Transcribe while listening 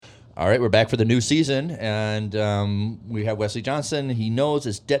All right, we're back for the new season, and we have Wesley Johnson. He knows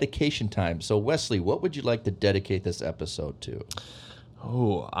it's dedication time. So, Wesley, what would you like to dedicate this episode to?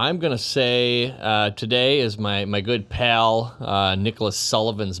 Oh, I'm going to say today is my good pal Nicholas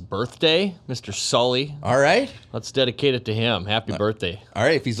Sullivan's birthday, Mr. Sully. All right. Let's dedicate it to him. Happy birthday. All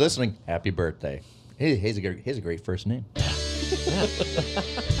right, if he's listening, happy birthday. He has a great first name. Yeah.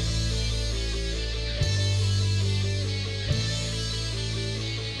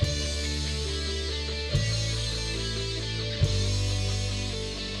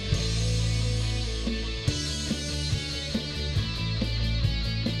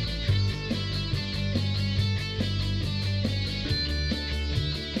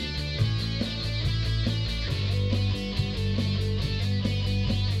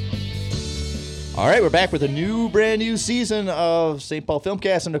 All right, we're back with a brand new season of St. Paul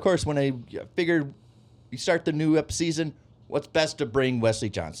Filmcast. And, of course, when I figured we start the new season, what's best to bring Wesley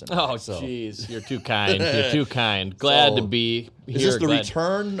Johnson? Oh, jeez. You're too kind. You're too kind. Glad to be here. Is this the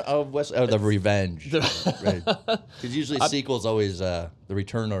return of Wesley? Or the revenge? Right. Because usually sequel's always the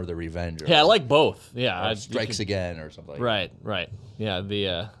return or the revenge. Yeah, I like both. Yeah. Strikes again or something like that. Right. Yeah,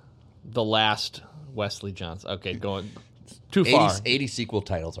 the last Wesley Johnson. Okay, going too far. 80 sequel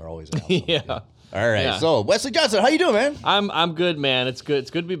titles are always awesome. Yeah. All right, yeah. So Wesley Johnson, how you doing, man? I'm good, man. It's good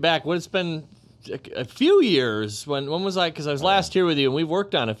to be back. It's been a few years. When was I? Because I was last here with you, and we've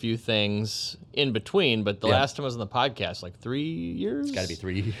worked on a few things in between. But the last time I was on the podcast, like 3 years. It's got to be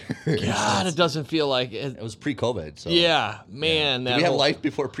 3 years. God, it doesn't feel like it. It was pre-COVID. So yeah, man. Did we have life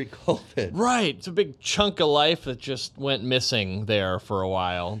before pre-COVID? Right. It's a big chunk of life that just went missing there for a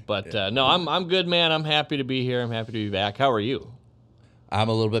while. But no, I'm good, man. I'm happy to be here. I'm happy to be back. How are you? I'm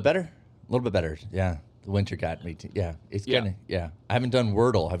a little bit better. A little bit better, yeah. The winter got me. It's kind of, I haven't done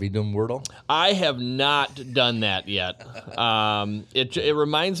Wordle. Have you done Wordle? I have not done that yet. It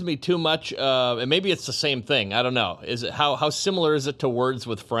reminds me too much of, and maybe it's the same thing. I don't know. Is it how similar is it to Words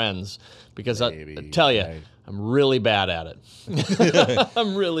with Friends? Because I tell you, I'm really bad at it.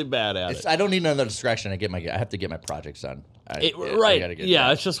 I'm really bad at it. I don't need another distraction. I have to get my projects done.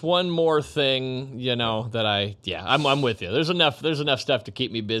 It's just one more thing, that I'm with you. There's enough stuff to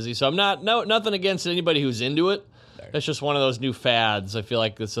keep me busy. So I'm nothing against anybody who's into it. It's just one of those new fads. I feel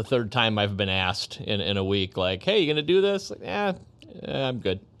like it's the third time I've been asked in a week, like, hey, you gonna do this? Like, I'm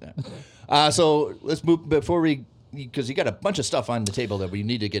good. Yeah. So let's move before we. Because you got a bunch of stuff on the table that we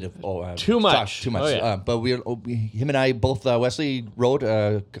need to get too much. Oh, yeah. But him and I both. Wesley wrote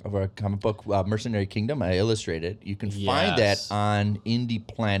a comic book, Mercenary Kingdom. I illustrated. You can find that on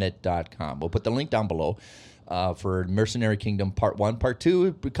indieplanet.com. We'll put the link down below for Mercenary Kingdom Part 1. Part 2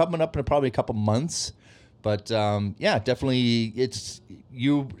 will be coming up in probably a couple months. But definitely, this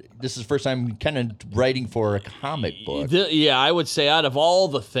is the first time kind of writing for a comic book. I would say out of all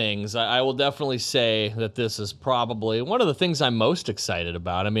the things, I will definitely say that this is probably one of the things I'm most excited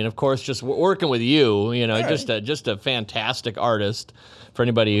about. I mean, of course, just working with you, just a fantastic artist. For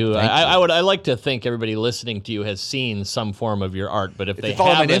anybody who I like to think everybody listening to you has seen some form of your art, but if they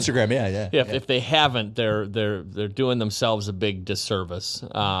follow haven't, me on Instagram, if they haven't, they're doing themselves a big disservice.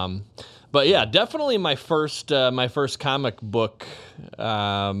 But yeah, definitely my first comic book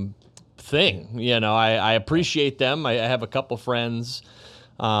thing. I appreciate them. I have a couple friends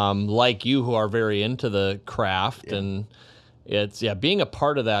like you who are very into the craft, and it's being a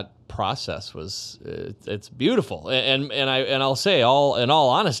part of that process it's beautiful. And I'll say in all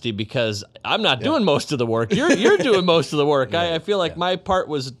honesty, because I'm not doing most of the work. You're doing most of the work. I feel like my part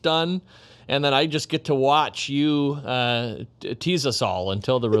was done. And then I just get to watch you tease us all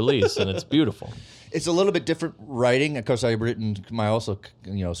until the release, and it's beautiful. It's a little bit different writing. Of course, I've written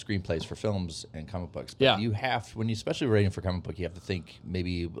screenplays for films and comic books. But you have, when you especially writing for comic book, you have to think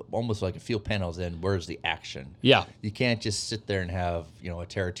maybe almost like a few panels in. Where's the action? Yeah, you can't just sit there and have a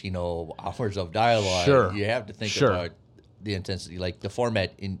Tarantino hours of dialogue. Sure, you have to think about the intensity. Like the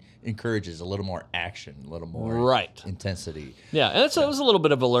format encourages a little more action, a little more intensity. Yeah, and it was a little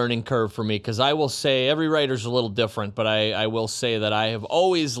bit of a learning curve for me, because I will say every writer's a little different, but I will say that I have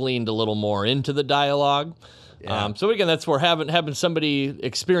always leaned a little more into the dialogue. Yeah. So again, that's where having somebody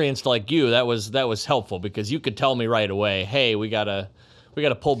experienced like you, that was helpful, because you could tell me right away, hey, we gotta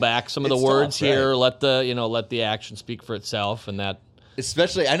pull back some of the words here, let the action speak for itself, and that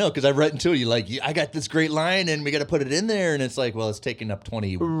Especially, I know, because I've written to you, like, I got this great line and we got to put it in there. And it's like, well, it's taking up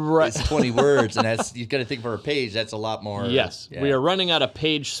 20, it's 20 words. And that's, you got to think for a page, that's a lot more. Yes. We are running out of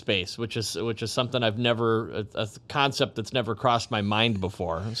page space, which is something I've never, a concept that's never crossed my mind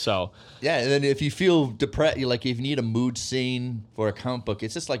before. So. Yeah. And then if you feel depressed, like if you need a mood scene for a comic book,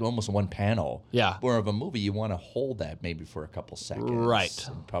 it's just like almost one panel. Yeah. Where of a movie, you want to hold that maybe for a couple seconds. Right.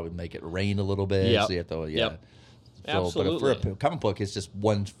 And probably make it rain a little bit. Yep. So you have to, Yep. So, Absolutely. but for a comic book, it's just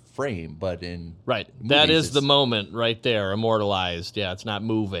one frame. But in right, movies, that is the moment right there, immortalized. Yeah, it's not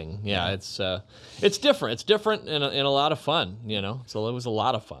moving. Yeah, it's different. It's different and a lot of fun. You know, so it was a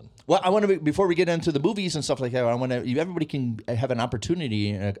lot of fun. Well, I want to before we get into the movies and stuff like that. I want to everybody can have an opportunity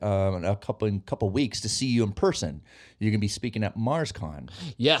in a couple weeks to see you in person. You're going to be speaking at MarsCon.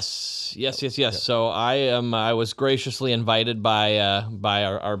 Yes. So I was graciously invited by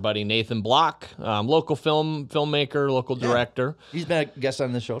our buddy Nathan Block, local filmmaker, local director. He's been a guest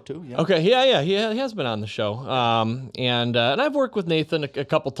on the show too. Yeah. Okay, yeah, he has been on the show, and I've worked with Nathan a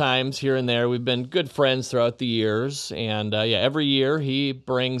couple times here and there. We've been good friends throughout the years, and every year he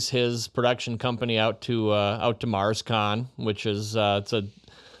brings his production company out to MarsCon, which is it's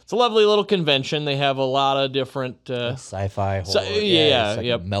a lovely little convention. They have a lot of different sci-fi, horror, it's like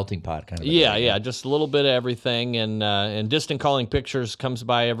a melting pot kind of. Yeah, just a little bit of everything. And Distant Calling Pictures comes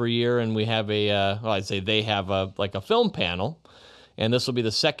by every year, and we have I'd say they have a film panel, and this will be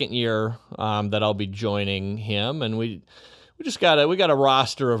the second year that I'll be joining him, and we got a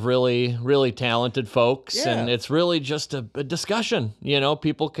roster of really, really talented folks, and it's really just a discussion. You know,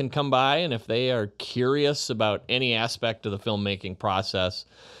 people can come by, and if they are curious about any aspect of the filmmaking process,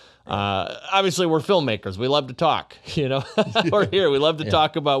 obviously we're filmmakers. We love to talk. You know, we're here. We love to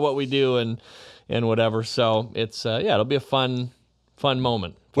talk about what we do and whatever. So it's it'll be a fun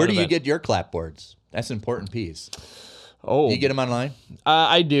moment. Where do you get your clapboards? That's an important piece. Oh, do you get them online?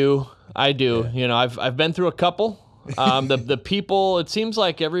 I do. Yeah. You know, I've been through a couple. The people, it seems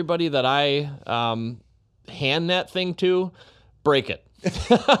like everybody that I hand that thing to, break it.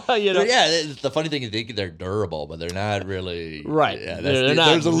 You know? Yeah, the funny thing is they think they're durable, but they're not really. Right. Yeah, They're not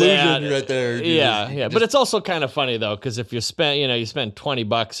there's illusion right there. Yeah. But it's also kind of funny though, because if you spend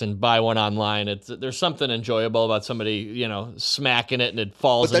 $20 and buy one online, there's something enjoyable about somebody smacking it and it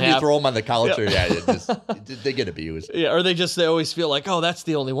falls. But then in you half. throw them on the couch, or they get abused. Yeah, or they always feel like, oh, that's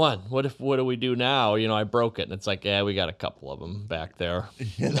the only one. What do we do now? I broke it, and it's like, yeah, we got a couple of them back there.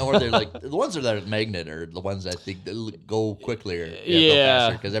 Or they're like the ones that are magnet, or the ones that think go quickly.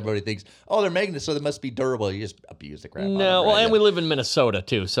 Yeah, because everybody thinks, oh, they're magnets, so they must be durable. You just abuse the crap. No, out of them, well, right? and we live in Minnesota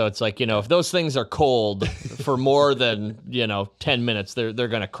too, so it's like if those things are cold for more than 10 minutes, they're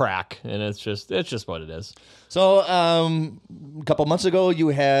gonna crack, and it's just what it is. So a couple months ago, you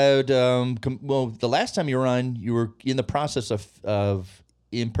had the last time you were on, you were in the process of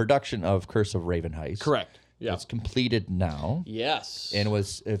in production of Curse of Raven Heights. Correct. Yeah. It's completed now. Yes. And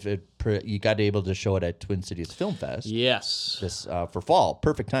you got able to show it at Twin Cities Film Fest. Yes. This for fall,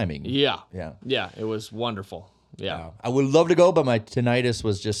 perfect timing. Yeah. Yeah. Yeah. It was wonderful. Yeah. I would love to go, but my tinnitus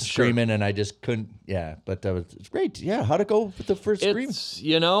was just screaming, and I just couldn't. Yeah, but it's great. Yeah, how'd it go with the first scream?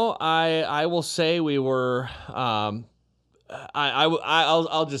 I will say we were. I'll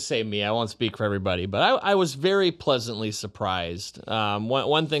just say me. I won't speak for everybody, but I was very pleasantly surprised.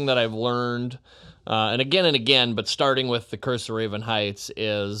 One thing that I've learned, and again, but starting with the Curse of Raven Heights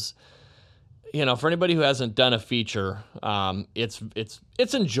is, for anybody who hasn't done a feature, it's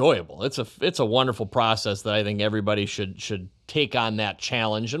enjoyable. It's a wonderful process that I think everybody should take on that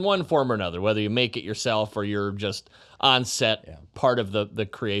challenge in one form or another, whether you make it yourself or you're just on set, part of the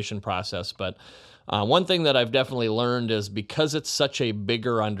creation process. But one thing that I've definitely learned is because it's such a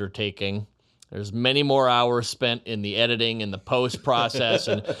bigger undertaking, there's many more hours spent in the editing and the post process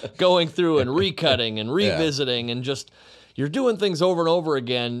and going through and recutting and revisiting and just you're doing things over and over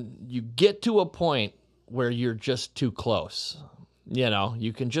again. You get to a point where you're just too close.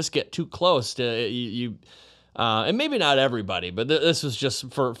 You can just get too close to you. And maybe not everybody, but this was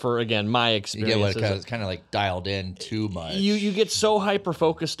just for again my experience. You get it's kind of like dialed in too much. You get so hyper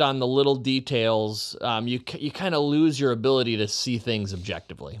focused on the little details, you kind of lose your ability to see things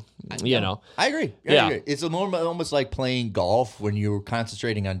objectively. I agree. I agree. It's almost like playing golf when you're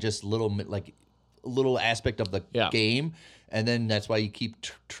concentrating on just little aspect of the game, and then that's why you keep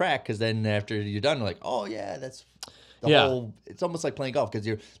track. Because then after you're done, you're like, oh yeah, that's. It's almost like playing golf because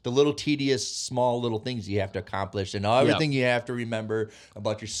you're the little tedious, small little things you have to accomplish and everything you have to remember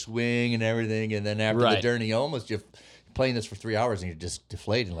about your swing and everything. And then after the journey, you almost just playing this for 3 hours and you're just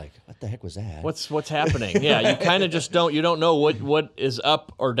deflated, like, what the heck was that? What's happening? Yeah, you kind of just don't know what is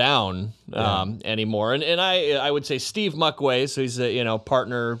up or down anymore. And I would say Steve Muckway, so he's a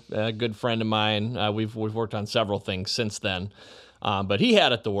partner, a good friend of mine. We've worked on several things since then. But he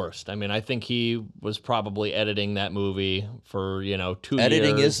had it the worst. I mean, I think he was probably editing that movie for 2 years.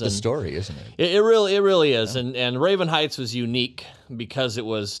 Editing is the story, isn't it? It really is. Yeah. And Raven Heights was unique because it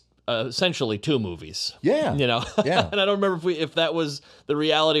was essentially 2 movies. Yeah. Yeah. And I don't remember if that was the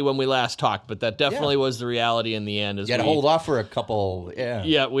reality when we last talked, but that definitely was the reality in the end. You had to hold off for a couple. Yeah.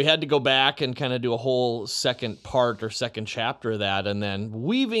 Yeah, we had to go back and kind of do a whole second part or second chapter of that, and then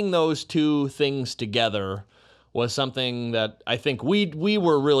weaving those 2 things together was something that I think we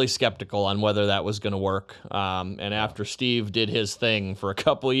were really skeptical on whether that was going to work. And after Steve did his thing for a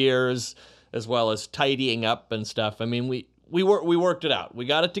couple of years, as well as tidying up and stuff, I mean, we worked it out. We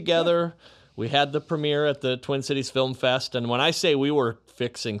got it together. We had the premiere at the Twin Cities Film Fest, and when I say we were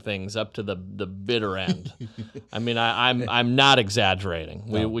fixing things up to the bitter end, I mean I'm not exaggerating.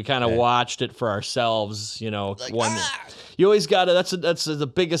 We kind of watched it for ourselves, Like, You always got to. That's the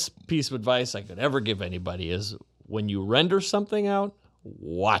biggest piece of advice I could ever give anybody is when you render something out,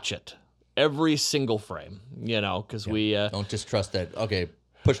 watch it every single frame. Because we don't just trust that. Okay,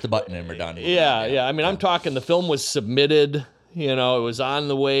 push the button and we're done. Yeah. I mean, I'm talking. The film was submitted. It was on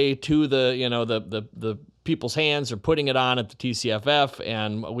the way to the people's hands are putting it on at the TCFF,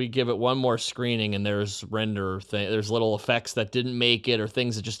 and we give it one more screening, and there's there's little effects that didn't make it or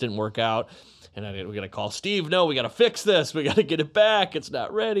things that just didn't work out. And we got to call Steve. No, we got to fix this. We got to get it back. It's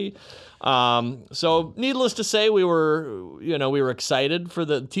not ready. So needless to say, we were excited for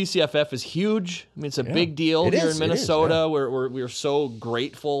the TCFF is huge. I mean, it's a big deal here in Minnesota. We're so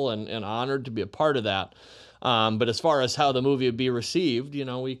grateful and honored to be a part of that. But as far as how the movie would be received,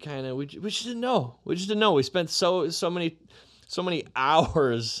 we just didn't know. We just didn't know. We spent so many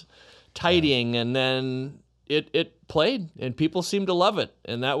hours tidying, and then it played, and people seemed to love it,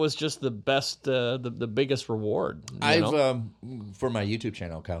 and that was just the best, the biggest reward. I've for my YouTube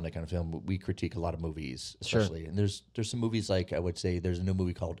channel, Kind of Film, we critique a lot of movies, especially, and there's some movies like I would say there's a new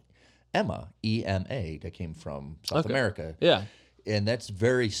movie called Emma, EMA, that came from South America. Yeah. And that's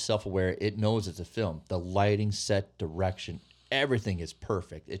very self-aware. It knows it's a film. The lighting, set, direction, everything is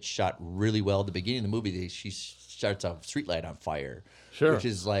perfect. It's shot really well. At the beginning of the movie, she starts a streetlight on fire, which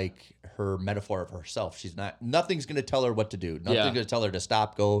is like her metaphor of herself. Nothing's going to tell her what to do. Nothing's going to tell her to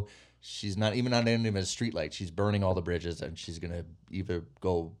stop, go. She's not even on any of a streetlight. She's burning all the bridges, and she's going to either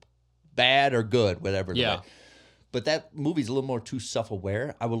go bad or good, whatever. Yeah. But that movie's a little more too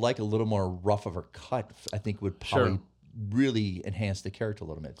self-aware. I would like a little more rough of her cut. I think would probably really enhance the character a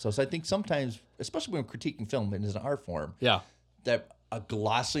little bit. So I think sometimes, especially when we're critiquing film and as an art form, that a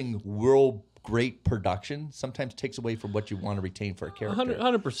glossing world great production sometimes takes away from what you want to retain for a character.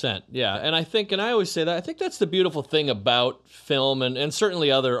 100%. Yeah. And I always say that, I think that's the beautiful thing about film and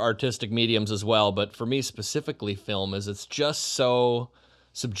certainly other artistic mediums as well. But for me specifically, film is it's just so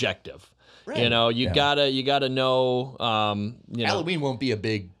subjective. Right. You gotta know. Halloween won't be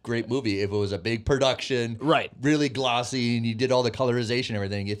a great movie if it was a big production, right? Really glossy, and you did all the colorization and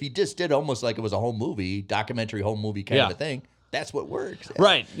everything. If you just did almost like it was a home movie, documentary home movie kind of a thing, that's what works.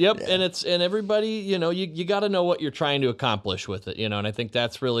 Right. Yep. Yeah. And everybody, you got to know what you're trying to accomplish with it. And I think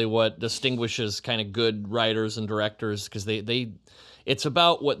that's really what distinguishes kind of good writers and directors, because it's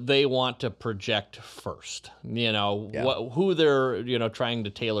about what they want to project first, who they're, trying to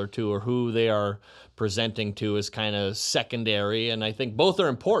tailor to, or who they are presenting to is kind of secondary. And I think both are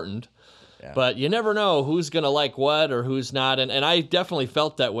important, but you never know who's going to like what or who's not. And I definitely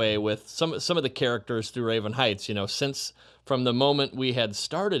felt that way with some of the characters through Raven Heights, since from the moment we had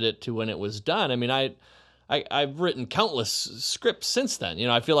started it to when it was done. I mean, I've written countless scripts since then.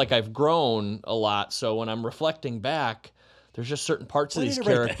 I feel like I've grown a lot. So when I'm reflecting back, there's just certain parts of these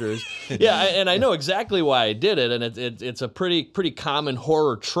characters. And I know exactly why I did it. And it's a pretty common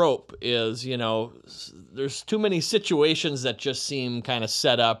horror trope is, there's too many situations that just seem kind of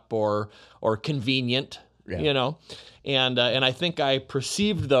set up or convenient, And I think I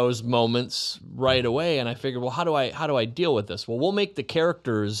perceived those moments right away, and I figured, well, how do I deal with this? Well, we'll make the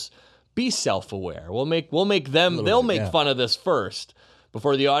characters be self-aware. We'll make them. They'll make fun of this first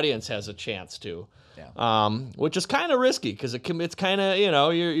before the audience has a chance to. Which is kind of risky because it's kind of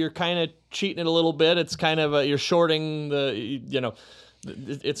you're kind of cheating it a little bit. It's kind of you're shorting the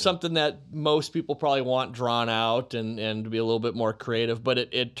it's something that most people probably want drawn out and to be a little bit more creative. But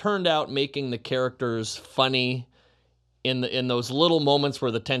it turned out making the characters funny in those little moments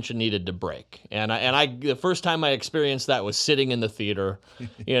where the tension needed to break. And I the first time I experienced that was sitting in the theater.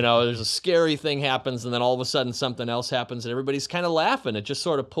 There's a scary thing happens, and then all of a sudden something else happens, and everybody's kind of laughing. It just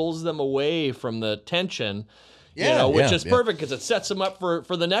sort of pulls them away from the tension. Which is perfect because it sets them up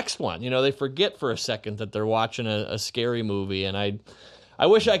for the next one. They forget for a second that they're watching a scary movie, and I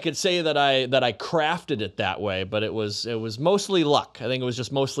wish I could say that I crafted it that way, but it was mostly luck. I think it was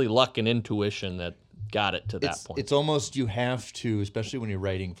just mostly luck and intuition that got it to that point. It's almost, you have to, especially when you're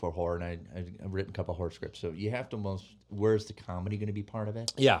writing for horror, and I've written a couple of horror scripts, so you have to where's the comedy going to be part of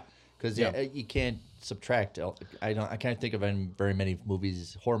it? Yeah. Because you can't subtract. I can't think of very many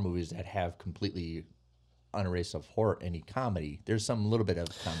horror movies that have completely unerased of horror any comedy. There's some little bit of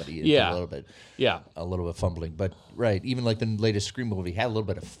comedy, a little bit fumbling, but even like the latest Scream movie had a little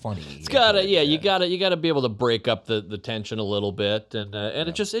bit of funny. It's gotta, you gotta be able to break up the tension a little bit, and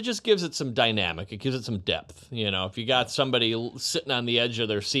it just gives it some dynamic. It gives it some depth. If you got somebody sitting on the edge of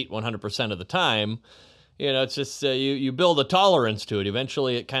their seat 100% of the time, it's just you build a tolerance to it.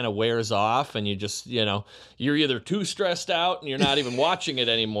 Eventually, it kind of wears off, and you just you're either too stressed out and you're not even watching it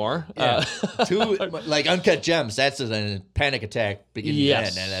anymore. Too like Uncut Gems. That's a panic attack beginning to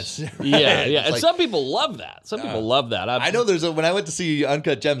end, and that's And some people love that. People love that. I know when I went to see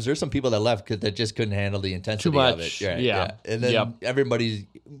Uncut Gems, there's some people that left because they just couldn't handle the intensity too much. of it. And then everybody's,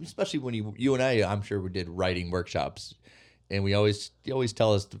 especially when you and I, I'm sure we did writing workshops. And you always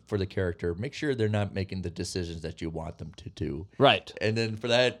tell us for the character, make sure they're not making the decisions that you want them to do. Right. And then for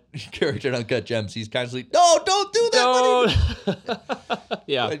that character in Uncut Gems, he's constantly, no, don't do that.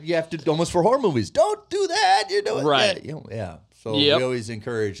 Yeah. You have to, almost for horror movies, don't do that. Right. So we always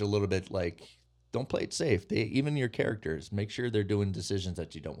encourage a little bit like, don't play it safe. Even your characters, make sure they're doing decisions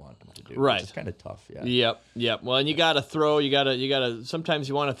that you don't want them to do. Right. It's kind of tough. Yeah. Yep. Well, and you gotta sometimes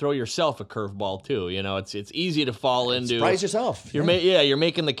you want to throw yourself a curveball too. It's easy to fall into. Surprise yourself. You're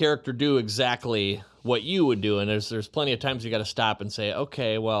making the character do exactly what you would do, and there's plenty of times you got to stop and say,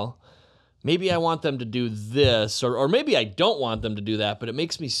 okay, well, maybe I want them to do this, or maybe I don't want them to do that, but it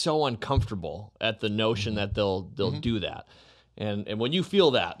makes me so uncomfortable at the notion that they'll do that. And when you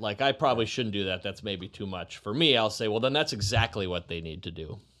feel that, like, I probably shouldn't do that, that's maybe too much for me, I'll say, well, then that's exactly what they need to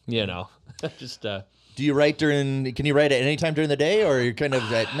do. Just. Do you write can you write at any time during the day, or you're kind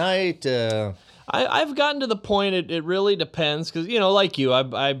of at night? I've gotten to the point, it really depends, because, like you,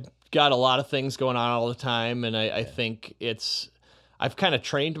 I've got a lot of things going on all the time, and I think I've kind of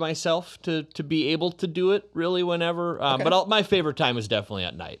trained myself to be able to do it really whenever. But my favorite time is definitely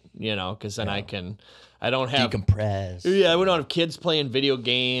at night, because then I don't have decompress. Yeah, we don't have kids playing video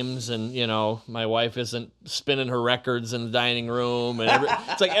games, and my wife isn't spinning her records in the dining room, and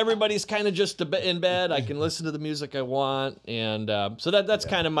it's like everybody's kind of just in bed. I can listen to the music I want, and so that's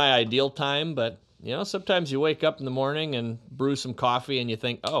kind of my ideal time. But sometimes you wake up in the morning and brew some coffee, and you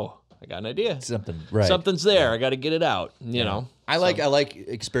think, oh, I got an idea. Something's there. I got to get it out. I like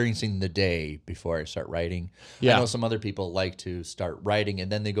experiencing the day before I start writing. Yeah. I know some other people like to start writing and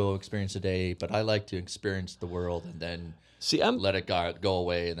then they go experience the day, but I like to experience the world and then let it go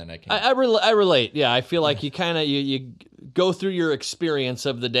away, and then I can. I relate. Yeah, I feel like you kind of you go through your experience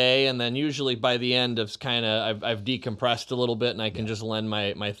of the day, and then usually by the end of I've decompressed a little bit, and I can just lend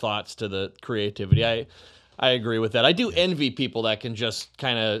my thoughts to the creativity. I agree with that. I do envy people that can just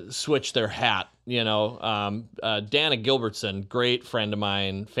kind of switch their hat. Dana Gilbertson, great friend of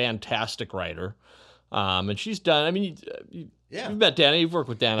mine, fantastic writer, and she's done. I mean, you've met Dana. You've worked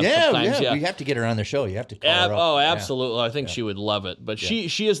with Dana a couple times. Yeah, we have to get her on the show. You have to call her up. Oh, absolutely. I think she would love it. But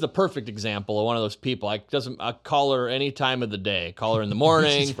she is the perfect example of one of those people. I call her any time of the day. Call her in the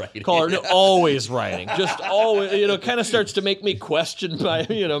morning. Call her always writing. Just always. Kind of starts to make me question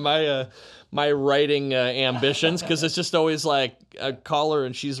my writing ambitions, because it's just always like I call her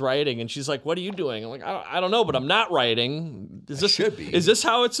and she's writing and she's like, "What are you doing?" I'm like, "I don't know, but I'm not writing. Is this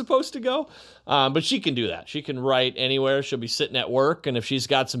how it's supposed to go?" But she can do that. She can write anywhere. She'll be sitting at work, and if she's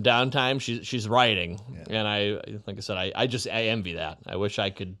got some downtime, she's writing. Yeah. And like I said, I envy that. I wish I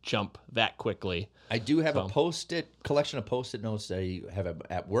could jump that quickly. I do have a collection of Post-it notes that I have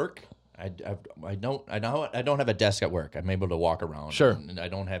at work. I don't have a desk at work. I'm able to walk around. Sure. And I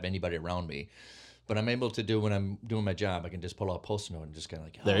don't have anybody around me. But I'm able to do, when I'm doing my job, I can just pull out a Post-it note and just kind of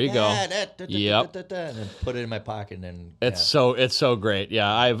like, there you go. Yep. And then put it in my pocket, and then it's so great.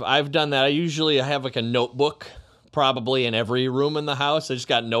 Yeah, I've done that. I have like a notebook probably in every room in the house. I just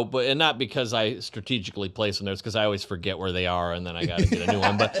got notebook, and not because I strategically place them there, it's because I always forget where they are, and then I got to get a new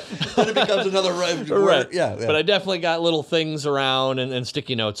one. But then it becomes another right. Yeah. But I definitely got little things around, and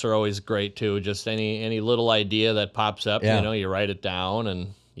sticky notes are always great too. Just any little idea that pops up, you write it down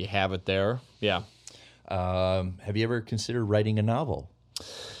and you have it there. Yeah. Have you ever considered writing a novel?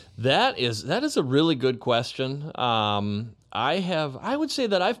 That is a really good question. I would say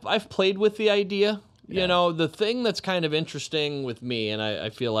that I've played with the idea. Yeah. You know, the thing that's kind of interesting with me, and I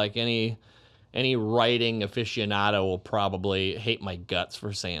feel like any writing aficionado will probably hate my guts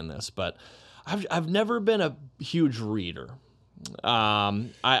for saying this, but I've never been a huge reader.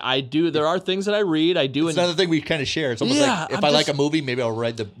 I do. There are things that I read. I do. It's another thing we kind of share. It's almost like if I like a movie, maybe I'll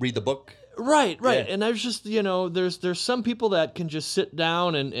read the book. Right. Yeah. And there's just, there's some people that can just sit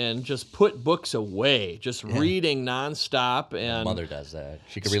down and just put books away, just reading nonstop. And My mother does that.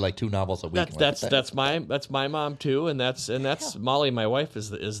 She could read like 2 novels a week. That's my mom too, and that's Molly, my wife,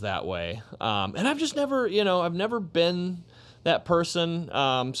 is that way. And I've just never, I've never been that person.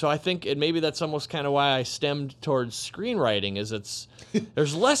 So I think maybe that's almost kind of why I stemmed towards screenwriting.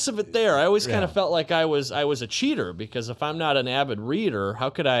 There's less of it there. I always kind of felt like I was a cheater, because if I'm not an avid reader, how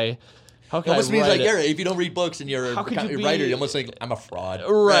could I? It almost means like, if you don't read books and you're a writer, you almost think I'm a fraud.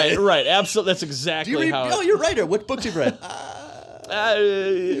 Right. Absolutely. That's exactly how. Oh, you're a writer. What books you've read?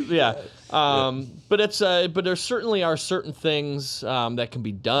 Yeah. But there certainly are certain things that can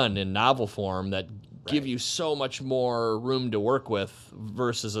be done in novel form that give you so much more room to work with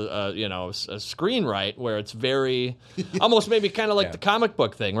versus a screenwrite where it's very almost maybe kind of like the comic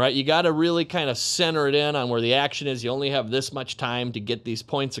book thing, right? You got to really kind of center it in on where the action is. You only have this much time to get these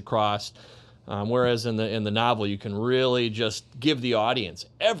points across. Whereas in the novel, you can really just give the audience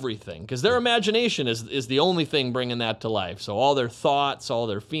everything, because their imagination is the only thing bringing that to life. So all their thoughts, all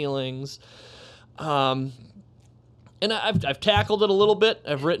their feelings. And I've tackled it a little bit.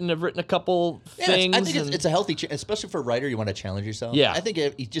 I've written a couple things. I think it's a healthy, especially for a writer. You want to challenge yourself. Yeah, I think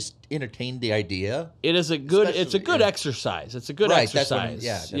you just entertained the idea. It is a good. It's a good exercise. It's a good exercise.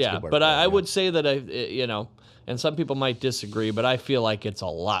 That's a good word but I would say that and some people might disagree, but I feel like it's a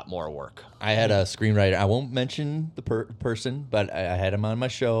lot more work. I had a screenwriter. I won't mention the person, but I had him on my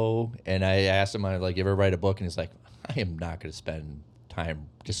show, and I asked him, "You ever write a book?" And he's like, "I am not going to spend time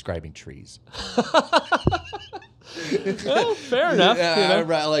describing trees." Well, fair enough.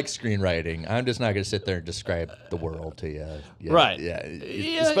 I like screenwriting. I'm just not going to sit there and describe the world to you. Right. Yeah.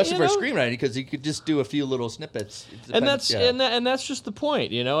 Especially for screenwriting, because you could just do a few little snippets. And that's just the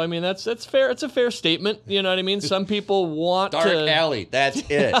point. I mean, that's fair. It's a fair statement. You know what I mean? Some people want dark alley. That's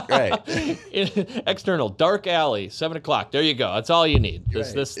it. Right. External dark alley. 7:00. There you go. That's all you need.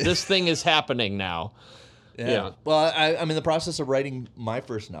 This thing is happening now. Yeah. Well, I'm in the process of writing my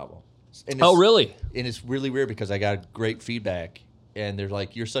first novel. Really? And it's really weird because I got great feedback, and they're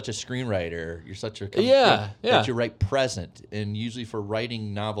like, "You're such a screenwriter. You're such a that you write present." And usually for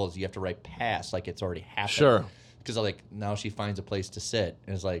writing novels, you have to write past, like it's already happened. Sure. Because now she finds a place to sit,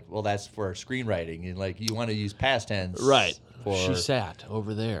 and it's like, well, that's for screenwriting, and you want to use past tense, right? She sat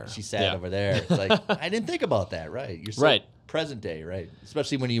over there. She sat over there. It's like I didn't think about that. Right. You're so present day, right?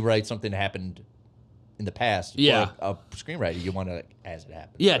 Especially when you write something that happened in the past. Yeah. For a screenwriter, you want to as it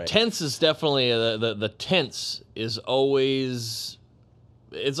happens. Yeah, right? tense is definitely the tense is always.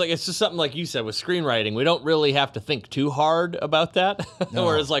 It's just something like you said with screenwriting. We don't really have to think too hard about that. No,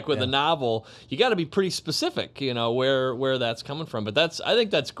 whereas with a novel, you got to be pretty specific, where that's coming from. But I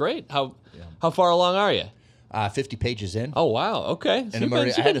think that's great. How far along are you? 50 pages in. Oh wow, okay. So and I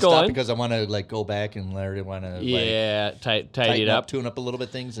had to stop because I want to go back and Larry want to tidy it up, tune up a little bit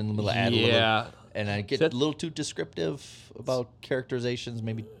things, and add a little. And I get a little too descriptive about characterizations,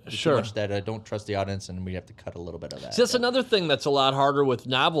 maybe too much that I don't trust the audience, and we have to cut a little bit of that. See, that's another thing that's a lot harder with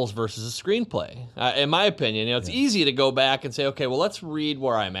novels versus a screenplay. In my opinion, it's easy to go back and say, okay, well, let's read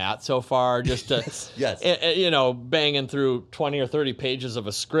where I'm at so far, just to, banging through 20 or 30 pages of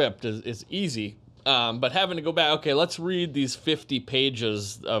a script is easy. But having to go back, okay, let's read these 50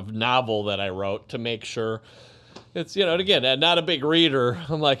 pages of novel that I wrote to make sure. It's, again, not a big reader.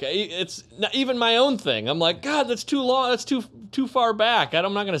 I'm like, it's not even my own thing. I'm like, God, that's too long. That's too far back.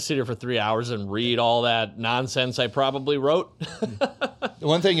 I'm not going to sit here for 3 hours and read all that nonsense I probably wrote. The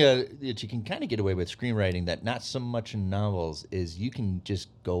one thing that you can kind of get away with screenwriting that not so much in novels is you can just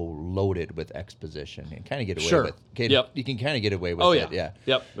go loaded with exposition and kind of get away with. Yep. You can kind of get away with it. Yeah.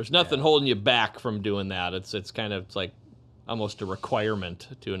 Yep. There's nothing holding you back from doing that. It's kind of like almost a requirement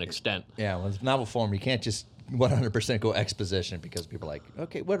to an extent. Yeah. Well, it's novel form. You can't just 100% go exposition because people are like,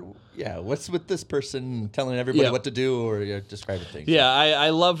 okay, what's with this person telling everybody what to do or describing things? Yeah,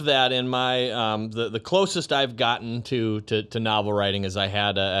 I love that. In my the closest I've gotten to novel writing is I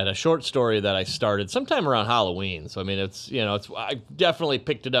had a short story that I started sometime around Halloween. So I mean, it's I definitely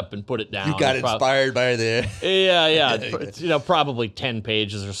picked it up and put it down. You got inspired by the it's probably 10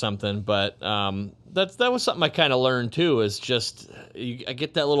 pages or something, but that was something I kind of learned too. Is just I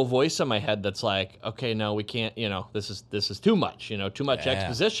get that little voice in my head that's like, okay, no, we can't. This is too much. Too much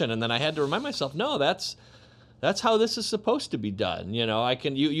exposition. And then I had to remind myself, no, that's how this is supposed to be done.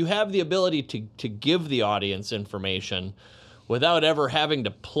 You have the ability to give the audience information without ever having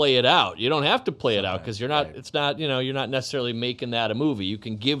to play it out. You don't have to play it out because you're not. Right. It's not. You're not necessarily making that a movie. You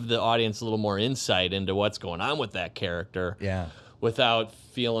can give the audience a little more insight into what's going on with that character. Yeah. Without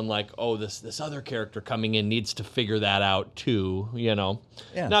feeling like, oh, this other character coming in needs to figure that out too. Yeah.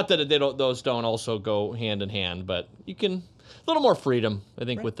 Not that those don't also go hand in hand, but you can a little more freedom. I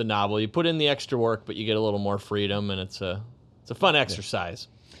think with the novel, you put in the extra work, but you get a little more freedom, and it's a fun exercise.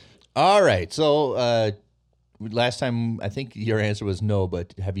 All right, so. Last time, I think your answer was no,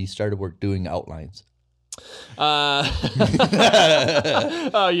 but have you started doing outlines? Oh,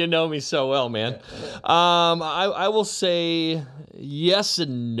 you know me so well, man. I will say yes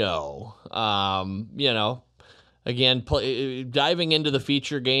and no. Again, diving into the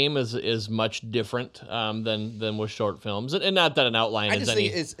feature game is much different than with short films, and not that an outline. I just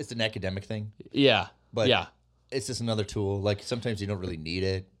think it's an academic thing. Yeah, but it's just another tool. Like sometimes you don't really need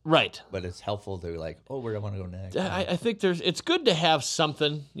it, right? But it's helpful to like, oh, where do I want to go next? I think it's good to have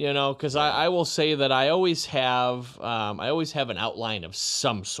something, because I will say that I always have an outline of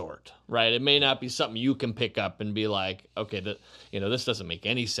some sort, right? It may not be something you can pick up and be like, okay, this doesn't make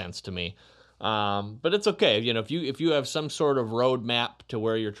any sense to me, but it's okay, if you have some sort of roadmap to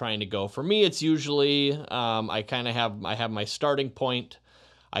where you're trying to go. For me, it's usually I have my starting point.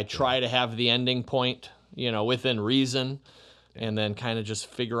 I try to have the ending point, within reason, and then kind of just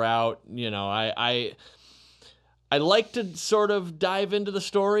figure out, I like to sort of dive into the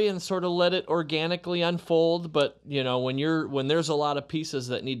story and sort of let it organically unfold. But, when there's a lot of pieces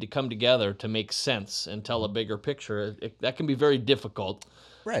that need to come together to make sense and tell a bigger picture, that can be very difficult.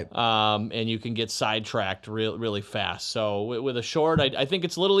 Right. And you can get sidetracked really fast. So with a short, I think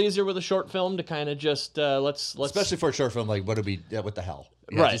it's a little easier with a short film to kind of just let's especially for a short film, like what the hell?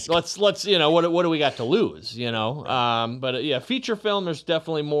 Right. Let's what do we got to lose? But feature film, there's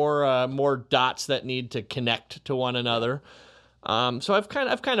definitely more dots that need to connect to one another. So I've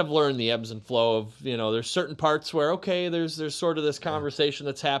kind of learned the ebbs and flow of, there's certain parts where, okay, there's sort of this conversation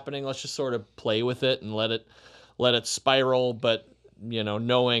that's happening. Let's just sort of play with it and let it spiral. But,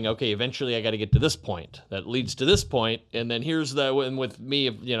 knowing, okay, eventually I got to get to this point that leads to this point. And then and with me,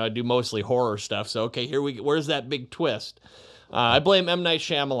 I do mostly horror stuff. So, okay, where's that big twist? I blame M. Night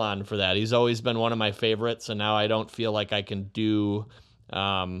Shyamalan for that. He's always been one of my favorites. And now I don't feel like I can do,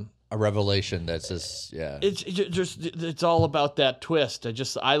 a revelation that's just It's all about that twist.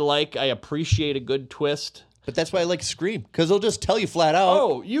 I appreciate a good twist. But that's why I like Scream, because they'll just tell you flat out.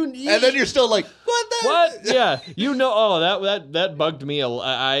 Oh, and then you're still like, what? Yeah, that bugged me.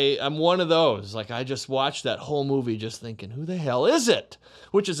 I'm one of those. Like, I just watched that whole movie just thinking, who the hell is it?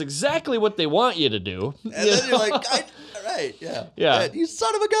 Which is exactly what they want you to do. And then you're like, right, yeah. Yeah. You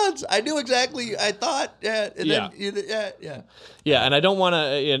son of a guns. I knew exactly, I thought, and then, Yeah, and I don't want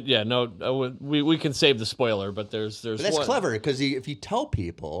to, we can save the spoiler, but there's But that's clever, because if you tell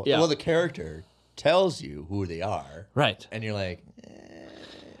people, the character tells you who they are. Right. And you're like,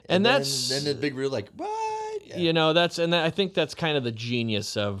 and that's then the big reveal, like, what? Yeah. I think that's kind of the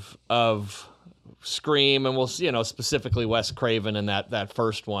genius of Scream, and we'll specifically Wes Craven in that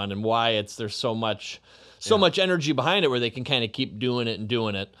first one, and why there's so much energy behind it, where they can kind of keep doing it and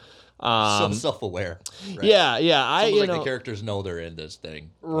doing it. So self-aware. Right? Yeah. The characters know they're in this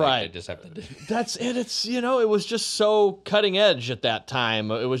thing. Right. Like, they just have to do. That's it. It's it was just so cutting edge at that time.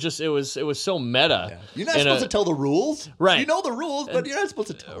 It was so meta. Yeah. You're not supposed to tell the rules. Right. You know the rules, but you're not supposed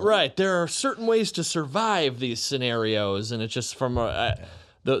to tell them. Right. There are certain ways to survive these scenarios, and it's just from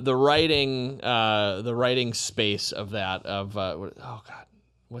the writing space of that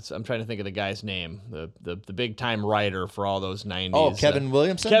I'm trying to think of the guy's name, the big time writer for all those 90s. Oh, Kevin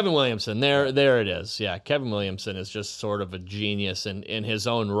Williamson? Kevin Williamson. There it is. Yeah, Kevin Williamson is just sort of a genius in his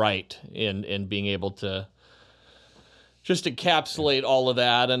own right in being able to just encapsulate all of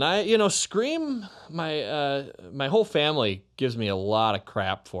that. And Scream, my whole family gives me a lot of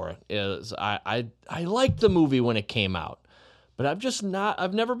crap for it. I liked the movie when it came out. But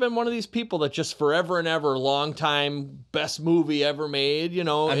I've never been one of these people that just forever and ever, long time, best movie ever made,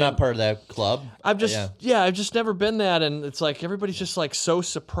 I'm not part of that club. I've just never been that. And it's like, everybody's just like so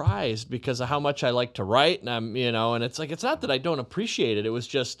surprised because of how much I like to write. And and it's like, it's not that I don't appreciate it. It was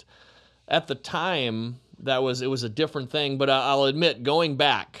just at the time it was a different thing. But I'll admit, going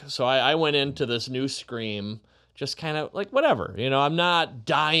back, so I went into this new Scream just kind of like, whatever, I'm not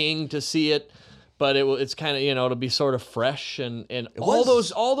dying to see it. but it's kind of, to be sort of fresh and all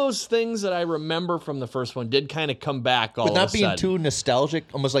those things that I remember from the first one did kind of come back all of a sudden. But not being too nostalgic,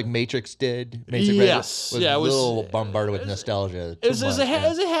 almost like Matrix did. Matrix yes. was a little bombarded with nostalgia. It was a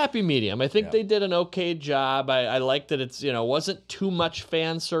happy medium. I think they did an okay job. I liked that it's, wasn't too much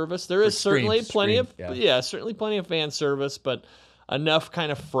fan service. There is certainly plenty of fan service, but enough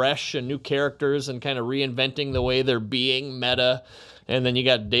kind of fresh and new characters and kind of reinventing the way they're being meta. And then you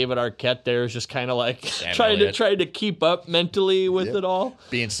got David Arquette there, is just kind of like trying to keep up mentally with it all.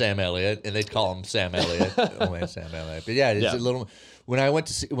 Being Sam Elliott, and they call him Sam Elliott. Sam Elliott. But yeah, it's a little. When I went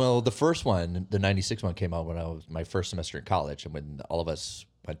to see, the first one, the '96 one, came out when I was my first semester in college, and when all of us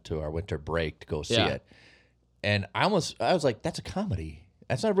went to our winter break to go see it, and I was like, that's a comedy.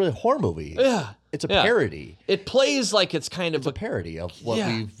 That's not really a horror movie. Yeah. It's a parody. It plays like it's kind of a parody of what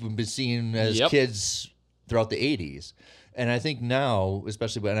we've been seeing as kids throughout the 80s. And I think now,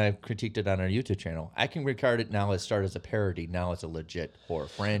 especially when I critiqued it on our YouTube channel, I can regard it now as start as a parody. Now it's a legit horror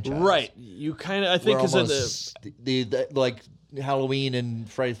franchise. Right. You kind of, I think, because of the like Halloween and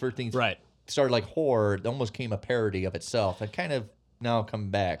Friday the 13th started like horror. It almost came a parody of itself. It kind of now come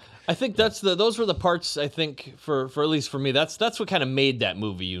back. I think those were the parts. I think for at least for me, that's what kind of made that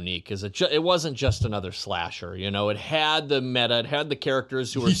movie unique. Is it wasn't just another slasher. It had the meta. It had the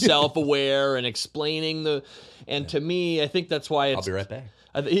characters who were self-aware and explaining the. And to me, I think that's why it's. I'll be right back.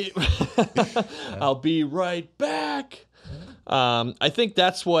 I'll be right back. I think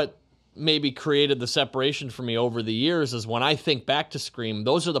that's what maybe created the separation for me over the years is when I think back to Scream,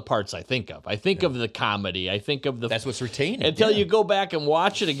 those are the parts I think of. I think of the comedy. I think of the... That's what's retaining. Until you go back and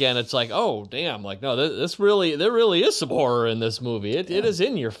watch it again, it's like, oh, damn. Like, no, there really is some horror in this movie. It is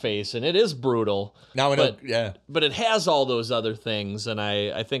in your face, and it is brutal. Now I know, But it has all those other things, and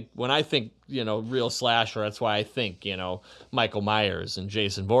I think when I think, real slasher, that's why I think, Michael Myers and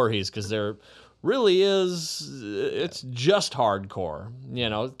Jason Voorhees, because they're... really it's just hardcore.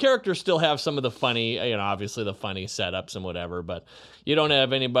 Characters still have some of the funny, obviously the funny setups and whatever, but you don't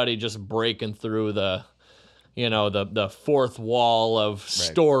have anybody just breaking through the fourth wall of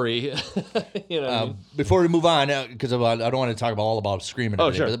story. Before we move on, because I don't want to talk all about Scream and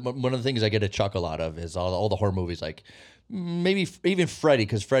everything, sure. but one of the things I get a chuckle out of is all the horror movies, like maybe even Freddy,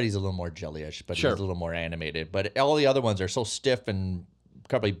 because Freddy's a little more jellyish, but he's a little more animated. But all the other ones are so stiff and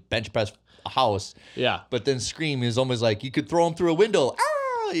probably bench press a house. Yeah. But then Scream is almost like you could throw him through a window.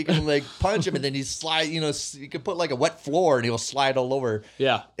 You can like punch him and then he slide, you could put like a wet floor and he'll slide all over.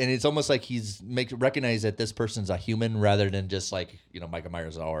 Yeah. And it's almost like recognize that this person's a human rather than just like, Michael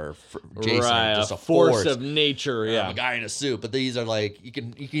Myers or Jason, just a force of nature. A guy in a suit. But these are like, you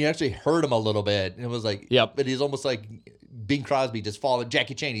can actually hurt him a little bit. And it was like, but he's almost like Bing Crosby just falling,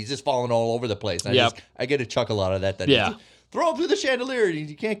 Jackie Chan, he's just falling all over the place. And I get a chuckle out of that. Throw him through the chandelier.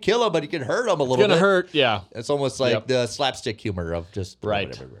 You can't kill him, but you can hurt him a little bit. It's going to hurt, yeah. It's almost like the slapstick humor of just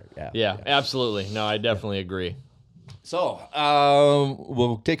whatever. Yeah, absolutely. No, I definitely agree. So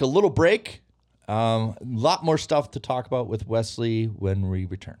we'll take a little break. A lot more stuff to talk about with Wesley when we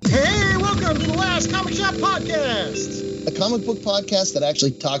return. Hey, welcome to the Last Comic Shop Podcast. A comic book podcast that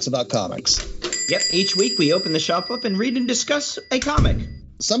actually talks about comics. Yep, each week we open the shop up and read and discuss a comic.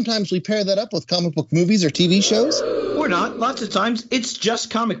 Sometimes we pair that up with comic book movies or TV shows. Or not. Lots of times, it's just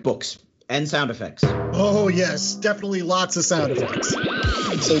comic books and sound effects. Oh, yes. Definitely lots of sound effects.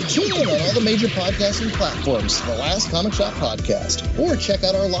 So tune in on all the major podcasting platforms for the Last Comic Shop Podcast. Or check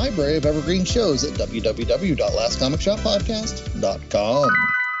out our library of evergreen shows at www.lastcomicshoppodcast.com.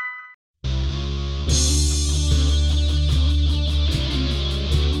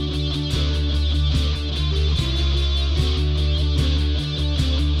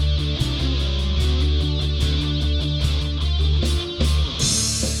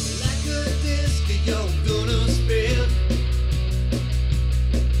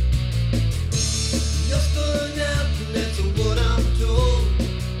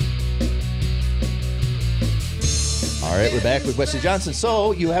 All right, we're back with Wesley Johnson.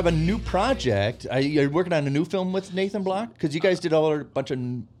 So you have a new project. You're working on a new film with Nathan Block? Because you guys did a bunch of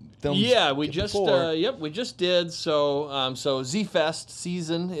films. Yeah, we just did. So Z-Fest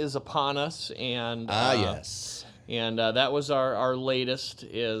season is upon us, and yes, and that was our latest.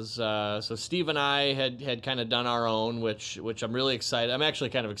 So Steve and I had kind of done our own, which I'm really excited. I'm actually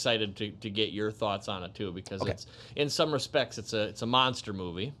kind of excited to get your thoughts on it too, because it's in some respects it's a monster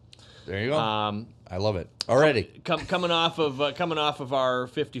movie. There you go. I love it already. Coming off of our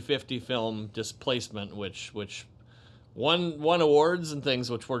 50-50 film Displacement, which won awards and things,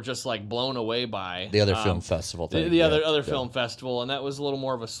 which we're just like blown away by. The other film festival thing. The other film festival, and that was a little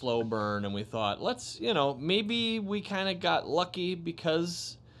more of a slow burn. And we thought, let's maybe we kind of got lucky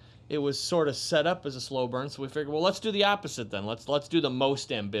because it was sort of set up as a slow burn. So we figured, well, let's do the opposite then. Let's do the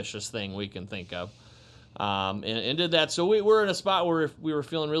most ambitious thing we can think of. And did that. So we were in a spot where we were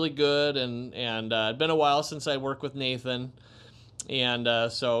feeling really good, and it'd been a while since I worked with Nathan.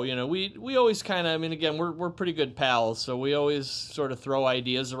 And so, you know, we always kind of, I mean, again, we're pretty good pals, so we always sort of throw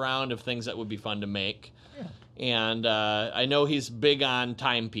ideas around of things that would be fun to make. Yeah. And I know he's big on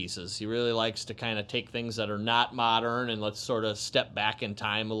timepieces. He really likes to kind of take things that are not modern and let's sort of step back in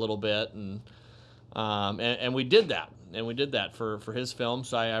time a little bit. And we did that. And we did that for his film.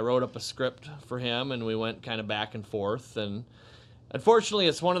 So I wrote up a script for him, and we went kind of back and forth. And unfortunately,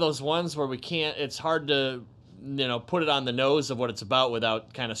 it's one of those ones where it's hard to, you know, put it on the nose of what it's about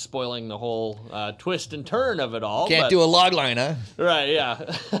without kind of spoiling the whole twist and turn of it all. Can't do a log line, huh? Right,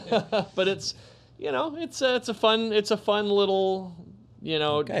 yeah. But it's, you know, it's a fun little, you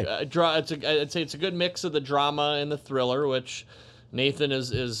know, Okay. I'd say it's a good mix of the drama and the thriller, which Nathan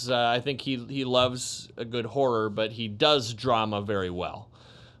is I think he loves a good horror, but he does drama very well.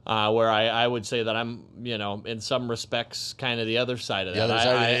 Where I would say that I'm, you know, in some respects kind of the other side of that.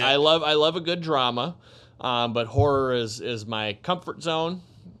 I love a good drama. But horror is my comfort zone,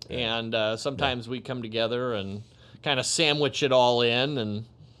 and sometimes we come together and kind of sandwich it all in, and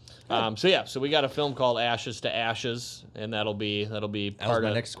so we got a film called Ashes to Ashes, and that'll be part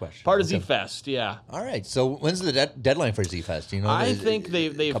of next question. Part of Z-Fest, yeah. All right. So when's the deadline for Z-Fest? You know, I think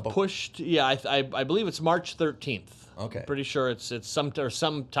they've pushed. Yeah, I believe it's March 13th. Okay. Pretty sure it's some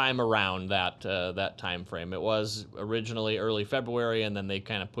time around that time frame. It was originally early February, and then they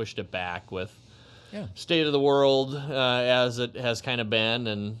kind of pushed it back with. Yeah. State of the world as it has kind of been,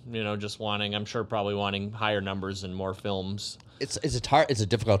 and you know, just probably wanting higher numbers and more films. It's a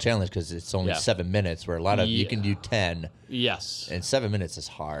difficult challenge because it's only 7 minutes, where a lot of you can do 10. Yes. And 7 minutes is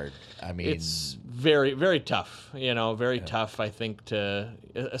hard. I mean, it's very, very tough. You know, very tough. I think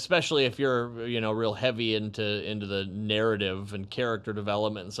especially if you're, you know, real heavy into the narrative and character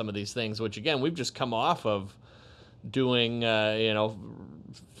development and some of these things, which again we've just come off of doing, you know.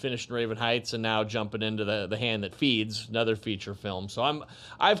 Finished in Raven Heights and now jumping into the Hand That Feeds, another feature film. So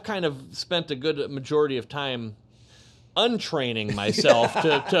I've kind of spent a good majority of time untraining myself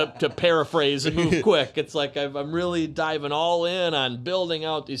to paraphrase and move quick. It's like I'm really diving all in on building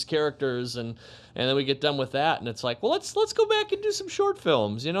out these characters, and then we get done with that, and it's like, well, let's go back and do some short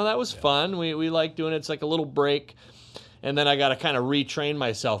films. You know, that was fun. We like doing it. It's like a little break. And then I got to kind of retrain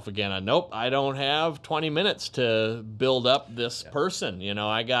myself again. Nope, I don't have 20 minutes to build up this person. You know,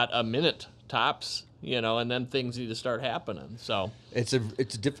 I got a minute tops. You know, and then things need to start happening. So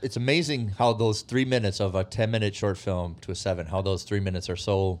it's amazing how those 3 minutes of a 10-minute short film to a 7, how those 3 minutes are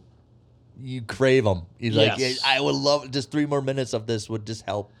so you crave them. You're like, I would love just 3 more minutes of this would just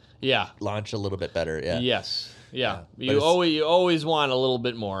help. Yeah, launch a little bit better. Yeah. Yes. Yeah. You always want a little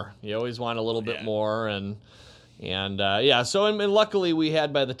bit more. You always want a little bit more and. So luckily we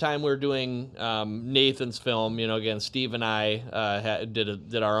had, by the time we were doing Nathan's film, you know, again, Steve and I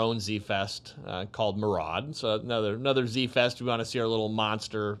did our own Z-Fest called Maraud. So another Z-Fest. We want to see our little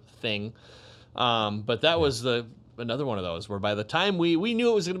monster thing. But that was another one of those where by the time we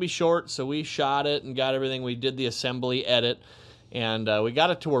knew it was going to be short, so we shot it and got everything. We did the assembly edit, and we got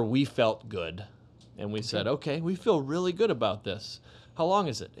it to where we felt good. And we said, okay, we feel really good about this. How long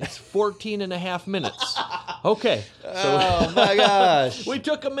is it? It's 14 and a half minutes. Okay. So, oh, my gosh. We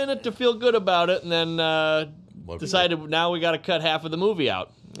took a minute to feel good about it, and then decided now we got to cut half of the movie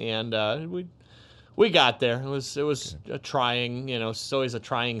out. And we got there. It was a trying, you know, it's always a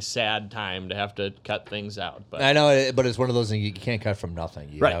trying, sad time to have to cut things out. But I know, but it's one of those things you can't cut from nothing.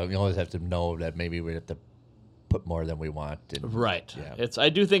 You always have to know that maybe we have to put more than we want. Right. Yeah. I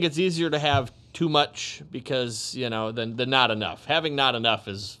do think it's easier to have too much because, you know, than not enough. Having not enough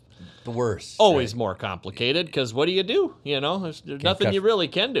is the worst. Always more complicated because what do? You know, there's nothing you really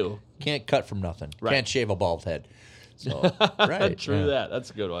can do. Can't cut from nothing. Right. Can't shave a bald head. So, right. True that. That's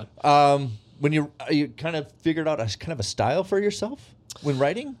a good one. When you kind of figured out kind of a style for yourself when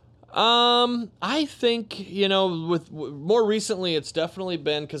writing? I think, you know, with more recently, it's definitely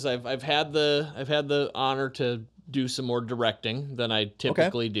been because I've had the honor to do some more directing than I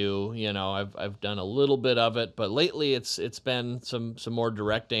typically do. You know, I've done a little bit of it, but lately it's been some more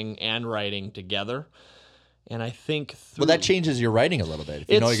directing and writing together. And I think that changes your writing a little bit if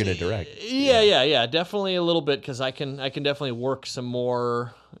you know you're going to direct. Yeah, definitely a little bit because I can definitely work some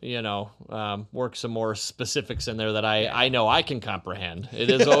more, you know, work some more specifics in there that I know I can comprehend. It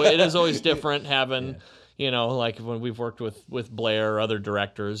is always different having, you know, like when we've worked with Blair or other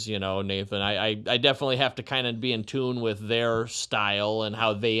directors, you know, Nathan. I definitely have to kind of be in tune with their style and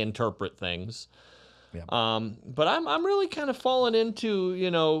how they interpret things. Yeah. But I'm really kind of falling into,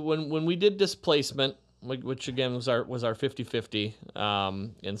 when we did Displacement, which again was our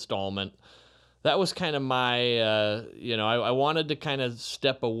 50/50 installment. That was kind of my, I wanted to kind of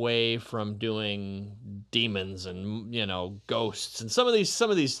step away from doing demons and, ghosts and some of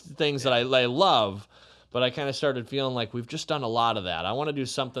these things that I love, but I kind of started feeling like we've just done a lot of that. I want to do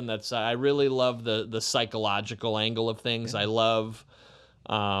something I really love the psychological angle of things. I love,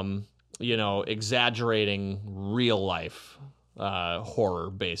 exaggerating real life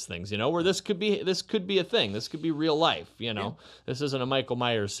horror-based things, where this could be a thing. This could be real life, This isn't a Michael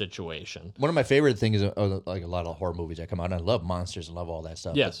Myers situation. One of my favorite things is like a lot of horror movies that come out. I love monsters and love all that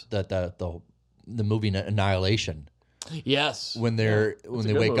stuff. Yes. The movie Annihilation. Yes. When they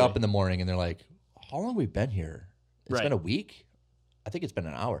wake up in the morning and they're like, how long have we been here? It's been a week? I think it's been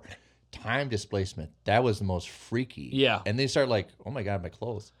an hour. Time displacement. That was the most freaky. Yeah. And they start like, oh my God, my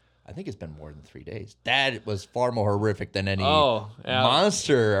clothes. I think it's been more than 3 days. That was far more horrific than any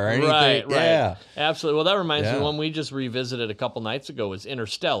monster or anything. Right. Yeah. Absolutely. Well, that reminds me, one we just revisited a couple nights ago was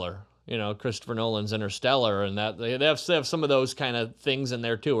Interstellar. Christopher Nolan's Interstellar, and that they have some of those kind of things in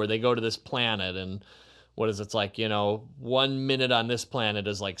there too, where they go to this planet and what is it's like, 1 minute on this planet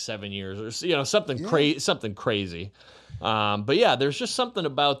is like 7 years or something crazy. But yeah, there's just something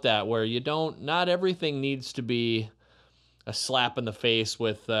about that where not everything needs to be a slap in the face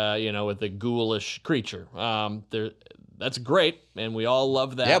with with a ghoulish creature. That's great, and we all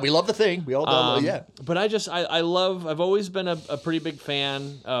love that. Yeah, we love the thing. We all love yeah. But I've always been a pretty big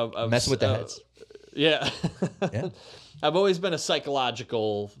fan of messing with the heads. Yeah. Yeah. I've always been a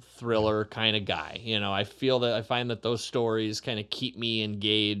psychological thriller kind of guy. I find that those stories kind of keep me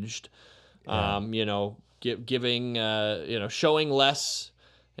engaged. Giving showing less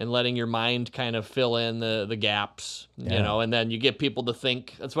and letting your mind kind of fill in the gaps, and then you get people to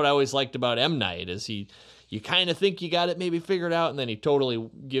think. That's what I always liked about M. Night is you kind of think you got it maybe figured out, and then he totally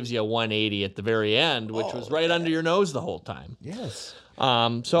gives you a 180 at the very end, which was right under your nose the whole time. Yes.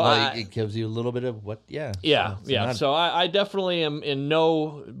 It gives you a little bit of what, So I definitely am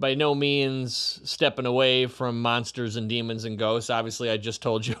by no means stepping away from monsters and demons and ghosts. Obviously, I just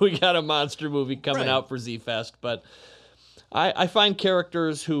told you we got a monster movie coming out for Z-Fest, but I find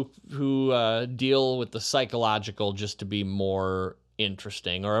characters who deal with the psychological just to be more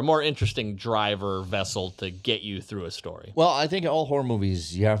interesting, or a more interesting driver vessel to get you through a story. Well, I think in all horror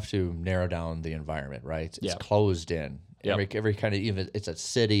movies, you have to narrow down the environment, right? It's closed in. Yep. Every kind of, even it's a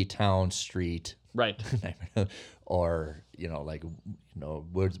city, town, street, right? Or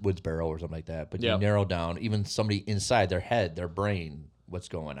Woodsboro or something like that. But you narrow down even somebody inside their head, their brain, what's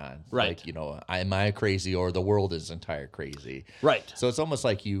going on? Right. Like, am I crazy or the world is entire crazy? Right. So it's almost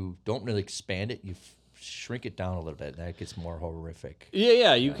like you don't really expand it. You shrink it down a little bit, and that gets more horrific.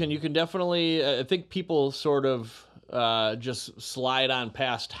 Yeah. You can definitely. I think people sort of just slide on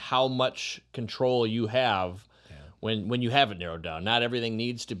past how much control you have. When you have it narrowed down. Not everything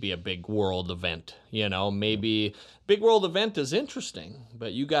needs to be a big world event. Maybe big world event is interesting,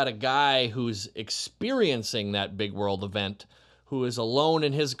 but you got a guy who's experiencing that big world event who is alone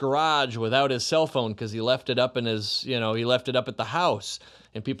in his garage without his cell phone because he left it up in his, he left it up at the house,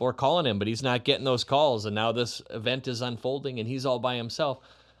 and people are calling him, but he's not getting those calls, and now this event is unfolding and he's all by himself.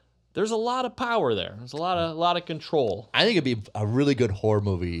 There's a lot of power there. There's a lot of control. I think it'd be a really good horror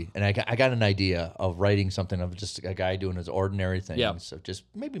movie, and I got an idea of writing something of just a guy doing his ordinary things. Yep. So just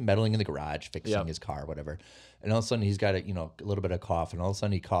maybe meddling in the garage, fixing his car, whatever. And all of a sudden he's got a little bit of cough, and all of a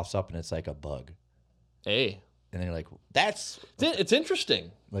sudden he coughs up, and it's like a bug. Hey. And they're like, it's interesting,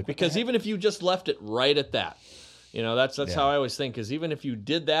 because even if you just left it right at that, that's how I always think. Because even if you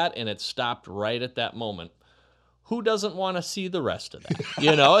did that and it stopped right at that moment, who doesn't want to see the rest of that?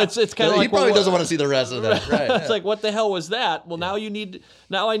 It's kind of like, he probably doesn't want to see the rest of that. Right? It's like, what the hell was that? Well, now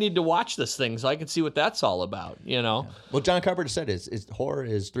I need to watch this thing so I can see what that's all about. Well, John Carpenter said horror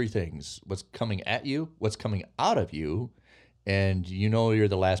is three things: what's coming at you, what's coming out of you, and you're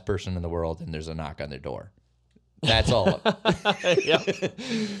the last person in the world, and there's a knock on their door. That's all.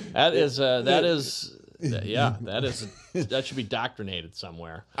 That should be doctrinated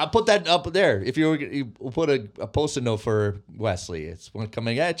somewhere. I'll put that up there. If you put a Post-it note for Wesley, it's what's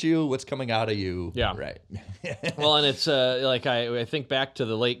coming at you, what's coming out of you. Yeah, right. Well, and it's like I think back to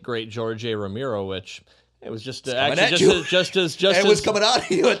the late great George A. Romero, which it was just just as what's coming out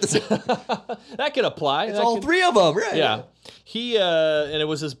of you at the same. That could apply. It's all three of them, right? Yeah. He and it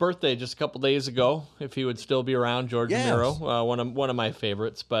was his birthday just a couple days ago. If he would still be around, George Romero, one of my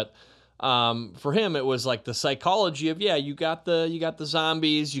favorites. But for him, it was like the psychology of you got the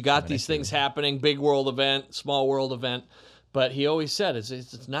zombies, you got these things happening, big world event, small world event. But he always said,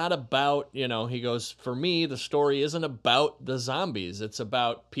 it's not about, he goes, for me, the story isn't about the zombies. It's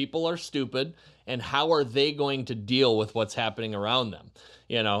about people are stupid and how are they going to deal with what's happening around them,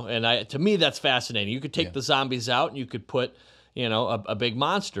 And to me, that's fascinating. You could take the zombies out and you could put, a big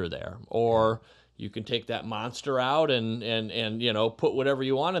monster there, or you can take that monster out and put whatever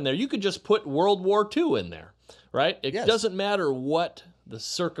you want in there. You could just put World War II in there, right? It doesn't matter what the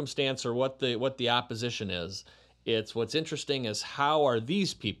circumstance or what the opposition is. It's what's interesting is how are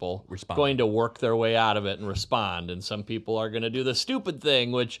these people going to work their way out of it and respond. And some people are going to do the stupid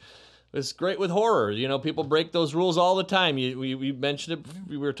thing, which is great with horror. People break those rules all the time. We mentioned it.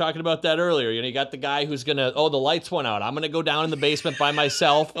 We were talking about that earlier. You got the guy who's going to, the lights went out. I'm going to go down in the basement by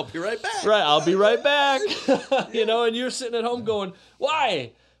myself. I'll be right back. Right, I'll be right back. And you're sitting at home going,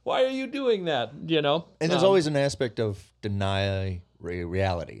 why? Why are you doing that? And there's always an aspect of deny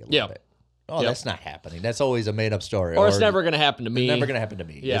reality a little bit. Oh, that's not happening. That's always a made-up story. Or it's never going to happen to me. It's never going to happen to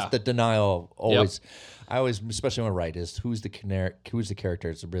me. Yeah. It's the denial always. I always, especially when I write, is who's the character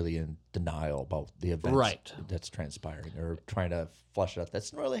that's really in denial about the events that's transpiring or trying to flush it out.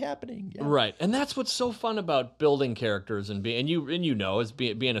 That's not really happening. Yeah. Right, and that's what's so fun about building characters and being as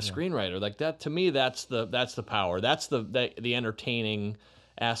being a screenwriter like that. To me, that's the power. That's the entertaining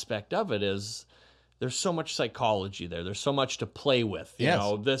aspect of it is. There's so much psychology there. There's so much to play with.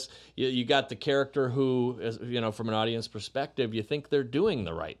 You got the character who is, from an audience perspective, you think they're doing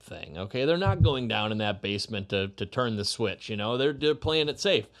the right thing. Okay, they're not going down in that basement to turn the switch. They're playing it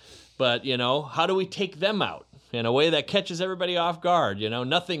safe. But how do we take them out in a way that catches everybody off guard?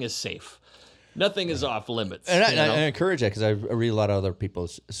 Nothing is safe. Nothing is off limits. And I encourage that because I read a lot of other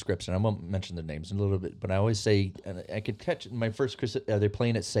people's scripts, and I won't mention the names in a little bit, but I always say, and I could catch in my first, are they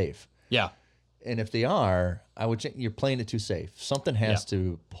playing it safe? Yeah. And if they are, I would think you're playing it too safe. Something has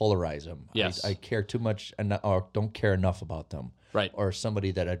to polarize them. Yes. I care too much or don't care enough about them. Right. Or somebody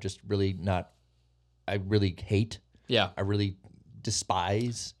that I just really I really hate. Yeah. I really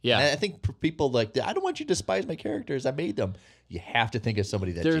despise. Yeah. And I think for people like that, I don't want you to despise my characters. I made them. You have to think of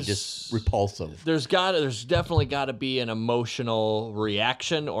somebody that you just repulsive. There's definitely got to be an emotional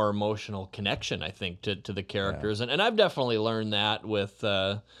reaction or emotional connection, I think, to the characters. Yeah. And I've definitely learned that with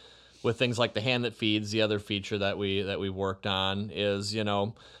things like The Hand That Feeds, the other feature that we worked on is,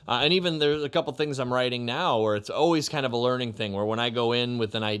 and even there's a couple things I'm writing now where it's always kind of a learning thing where when I go in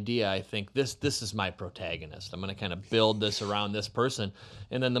with an idea, I think this is my protagonist. I'm going to kind of build this around this person.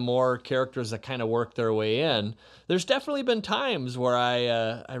 And then the more characters that kind of work their way in, there's definitely been times where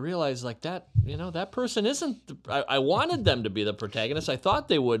I realized like that, that person isn't, I wanted them to be the protagonist. I thought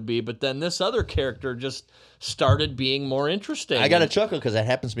they would be, but then this other character just started being more interesting. I got a chuckle because that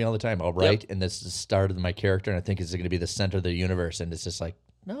happens to me all the time. I'll write, and this is the start of my character, and I think it's going to be the center of the universe, and it's just like,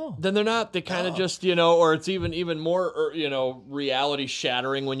 no. Then they're not. They kind of just, or it's even more, reality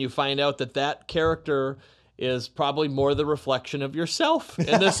shattering when you find out that character is probably more the reflection of yourself,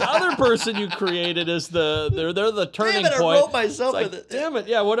 and this other person you created is they're the turning point. I wrote myself with it. Damn it,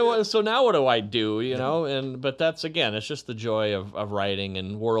 yeah. So now what do I do? But that's again, it's just the joy of writing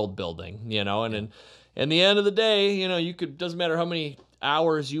and world building, and in the end of the day, doesn't matter how many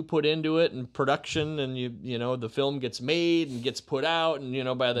hours you put into it and production, and the film gets made and gets put out,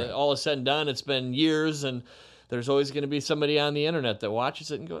 and by the all is said and done, it's been years, and there's always going to be somebody on the internet that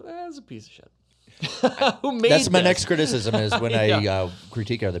watches it and goes, "That's a piece of shit." Who made That's my this? next criticism is when I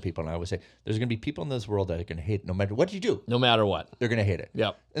critique other people, and I always say there's going to be people in this world that are going to hate it no matter what you do. No matter what, they're going to hate it.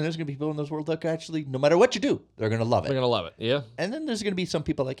 Yep. And there's going to be people in this world that actually, no matter what you do, they're going to love it. They're going to love it. Yeah. And then there's going to be some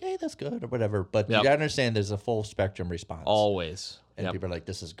people like, hey, that's good or whatever. But you got to understand there's a full spectrum response. Always. And people are like,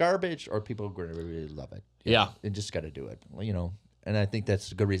 this is garbage, or people are going to really love it. Yeah. You just got to do it. And I think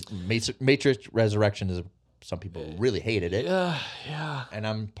that's a good reason. Matrix Resurrection is, some people really hated it. Yeah. And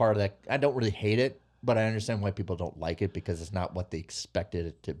I'm part of that. I don't really hate it, but I understand why people don't like it because it's not what they expected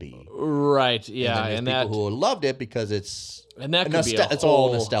it to be. Right. Yeah. And there's people who loved it because it's it's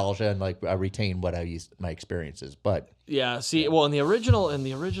all nostalgia and like I retain what my experiences. But yeah. See, well, in the original,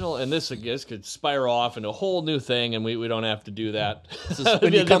 and this I guess could spiral off into a whole new thing, and we don't have to do that.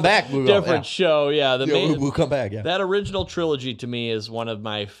 When you come back, we will. Different show. Yeah. We'll come back. Yeah. That original trilogy to me is one of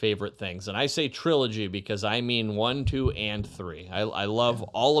my favorite things, and I say trilogy because I mean 1, 2, and 3. I love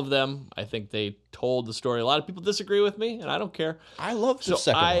all of them. I think they told the story. A lot of people disagree with me, and I don't care. I love the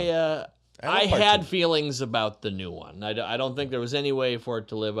second one. I had feelings about the new one. I don't think there was any way for it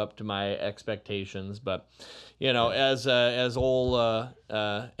to live up to my expectations. But, as old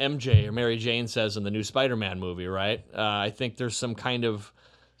MJ or Mary Jane says in the new Spider-Man movie, right? I think there's some kind of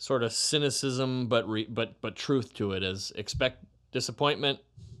sort of cynicism, but truth to it. As expect disappointment,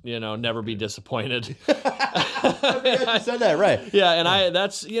 never be disappointed. You said that right. Yeah, and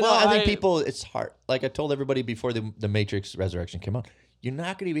that's I think people, it's hard. Like I told everybody before the Matrix Resurrection came out, you're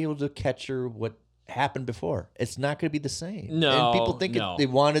not going to be able to capture what happened before. It's not going to be the same. No, and people think they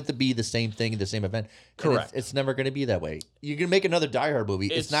want it to be the same thing, the same event. Correct. It's never going to be that way. You can make another Die Hard movie.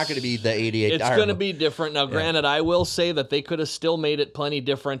 It's not going to be the 88 It's Die Hard going to movie. be different. Now, granted, I will say that they could have still made it plenty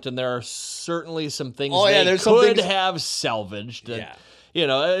different, and there are certainly some things they could have salvaged. And,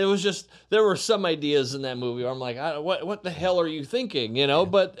 it was just, there were some ideas in that movie where I'm like, what the hell are you thinking?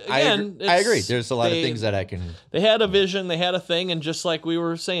 But again, I agree. There's a lot of things that I can. They had a vision, they had a thing, and just like we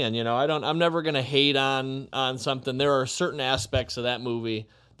were saying, I'm never going to hate on something. There are certain aspects of that movie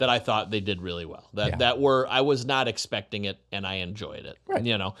that I thought they did really well. I was not expecting it, and I enjoyed it. Right.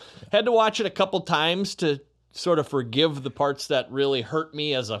 Had to watch it a couple times to sort of forgive the parts that really hurt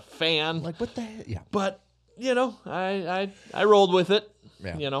me as a fan. Like, what the hell? Yeah. But I rolled with it.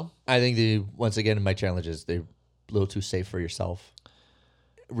 Yeah. I think once again, my challenge is they're a little too safe for yourself.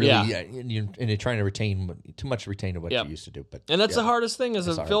 Really, and you're trying to retain what you used to do. But that's the hardest thing as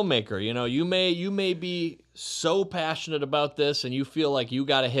a filmmaker. You may be so passionate about this, and you feel like you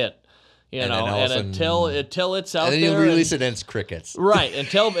got a hit. And until it's out there, and then you release it and it's crickets. Right.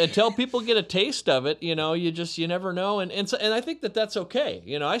 Until people get a taste of it, you never know. And I think that's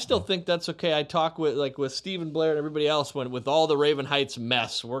okay. I still think that's okay. I talk with Stephen Blair and everybody else with all the Raven Heights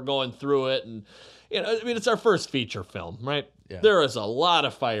mess, we're going through it, and it's our first feature film, right? Yeah. There is a lot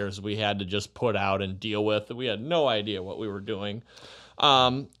of fires we had to just put out and deal with. We had no idea what we were doing.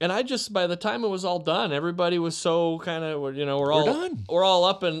 And by the time it was all done, everybody was so kind of, we're all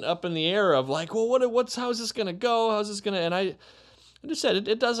up in the air of like, well, how's this going to go? How's this going to, and I just said,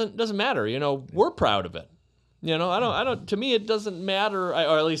 it doesn't matter. We're proud of it. To me, it doesn't matter,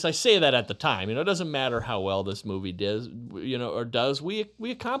 or at least I say that at the time, it doesn't matter how well this movie does.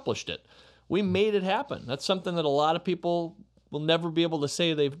 We accomplished it. We made it happen. That's something that a lot of people will never be able to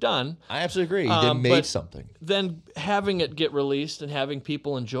say they've done. I absolutely agree. They made something. Then having it get released and having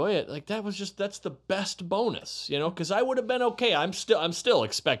people enjoy it, like that's the best bonus, because I would have been okay. I'm still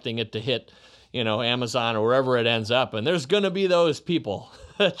expecting it to hit, Amazon or wherever it ends up. And there's going to be those people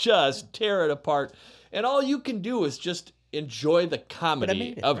that just tear it apart. And all you can do is just enjoy the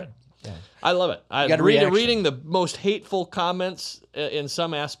comedy of it. Yeah. I love it. Reading the most hateful comments in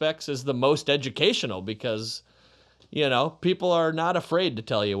some aspects is the most educational because, people are not afraid to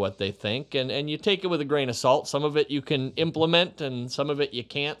tell you what they think, and you take it with a grain of salt. Some of it you can implement, and some of it you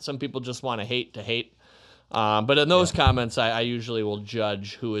can't. Some people just want to hate. But in those comments, I usually will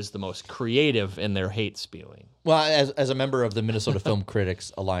judge who is the most creative in their hate spewing. Well, as a member of the Minnesota Film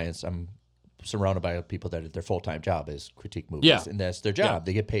Critics Alliance, I'm surrounded by people that their full-time job is critique movies, and that's their job.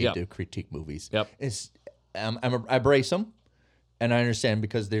 They get paid to critique movies. Yep. I brace them, and I understand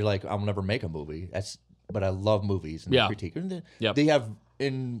because they're like, I'll never make a movie. But I love movies and critique. And they have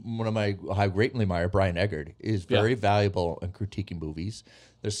in one of my how I greatly admire Brian Eggert is very valuable in critiquing movies.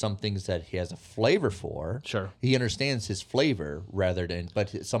 There's some things that he has a flavor for. Sure, he understands his flavor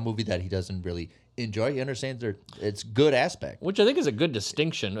but some movie that he doesn't really enjoy, he understands its good aspect, which I think is a good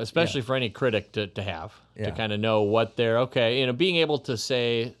distinction, especially for any critic to have to kind of know what they're being able to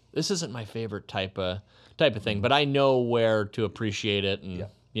say this isn't my favorite type of thing, but I know where to appreciate it and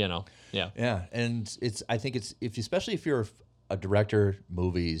and I think it's especially if you're a director,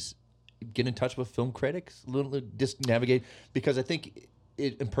 movies, get in touch with film critics, just navigate, because I think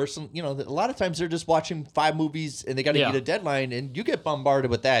in person, a lot of times they're just watching 5 movies and they got to get a deadline, and you get bombarded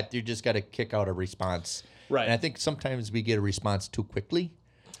with that. You just got to kick out a response, right? And I think sometimes we get a response too quickly.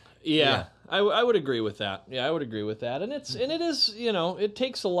 Yeah. I would agree with that. Yeah, I would agree with that. And it is, it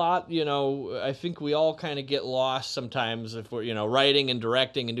takes a lot, I think we all kind of get lost sometimes if we're, writing and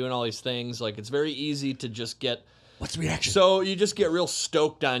directing and doing all these things. Like, it's very easy to just get... What's the reaction? So you just get real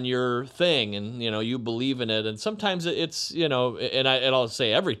stoked on your thing and, you believe in it. And sometimes it's, and I'll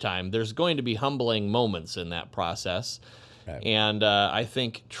say every time, there's going to be humbling moments in that process. Right. And I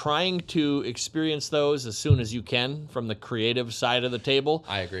think trying to experience those as soon as you can from the creative side of the table,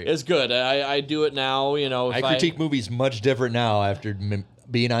 I agree, is good. I do it now. I critique movies much different now after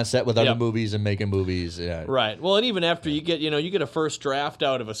being on set with other movies and making movies. Yeah. Right. Well, and even after you get a first draft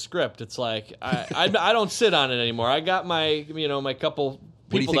out of a script, it's like I don't sit on it anymore. I got my my couple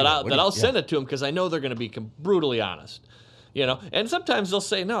people that I'll send it to them because I know they're going to be brutally honest. And sometimes they'll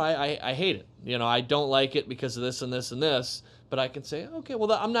say, no, I hate it. I don't like it because of this and this and this. But I can say, okay, well,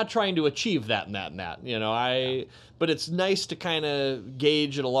 I'm not trying to achieve that and that and that. But it's nice to kind of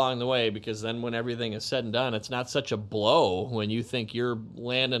gauge it along the way, because then when everything is said and done, it's not such a blow when you think you're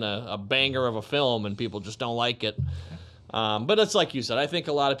landing a banger of a film and people just don't like it. But it's like you said. I think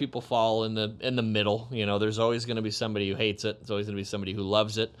a lot of people fall in the middle. You know, there's always going to be somebody who hates it. There's always going to be somebody who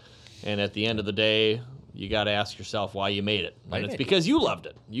loves it. And at the end of the day, you got to ask yourself why you made it. And it's because you loved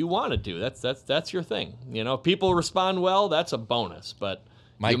it. You wanted to. That's your thing. You know, if people respond well, that's a bonus. But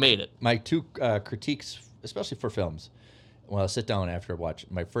you made it. My two critiques, especially for films, when I sit down after I watch,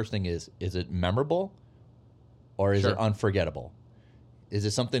 my first thing is it memorable or is it unforgettable? Is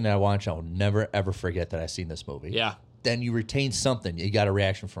it something that I watch I'll never, ever forget that I've seen this movie? Yeah. Then you retain something. You got a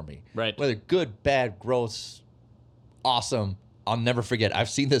reaction from me. Right. Whether good, bad, gross, awesome, I'll never forget. I've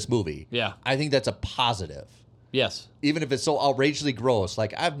seen this movie. Yeah. I think that's a positive. Yes. Even if it's so outrageously gross.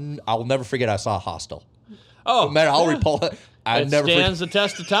 Like, I'll never forget I saw Hostel. Oh. No matter how repulsive. It stands the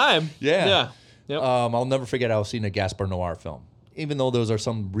test of time. Yeah. Yeah. Yep. I'll never forget I was seeing a Gaspar Noir film. Even though those are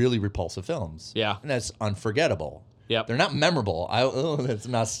some really repulsive films. Yeah. And that's unforgettable. Yep. They're not memorable. It's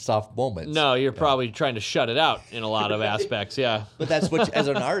not soft moments. No, you're probably trying to shut it out in a lot of aspects. Yeah. But that's what, as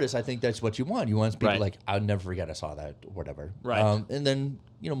an artist, I think that's what you want. You want people Right. like, I'll never forget I saw that, or whatever. Right. And then,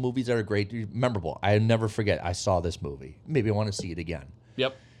 movies that are great, memorable. I never forget I saw this movie. Maybe I want to see it again.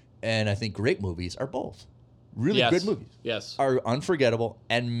 Yep. And I think great movies are both. Really Yes. good movies. Yes. Are unforgettable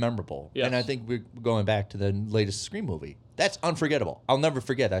and memorable. Yes. And I think we're going back to the latest Scream movie. That's unforgettable. I'll never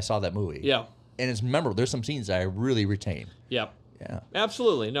forget I saw that movie. Yeah. And it's memorable. There's some scenes that I really retain. Yep. Yeah.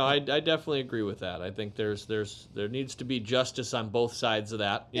 Absolutely. No, I definitely agree with that. I think there needs to be justice on both sides of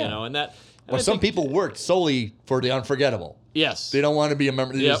that, you know, and that. And Well, some people work solely for the unforgettable. Yes. They don't want to be a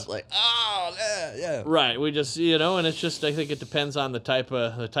member. They're Yep. just like, oh, yeah. Right. We just, and it's just, I think it depends on the type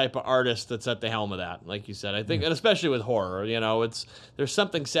of artist that's at the helm of that. Like you said, I think, and especially with horror, there's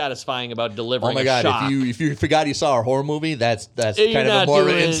something satisfying about delivering. Oh my a God! shock. If you forgot you saw a horror movie, that's You're kind of not a more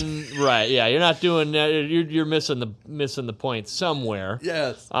doing, right. Yeah, you're not doing. You're missing the point somewhere.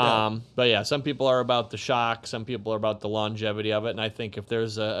 yes. But yeah, some people are about the shock. Some people are about the longevity of it. And I think if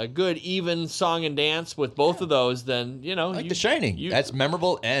there's a good even song and dance with both of those, then like The Shining. That's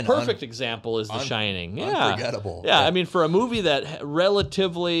memorable and perfect example is The Shining. Yeah, unforgettable. Yeah, I mean, for a movie that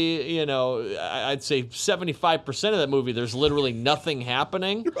relatively, I'd say 75% of that movie, there's literally nothing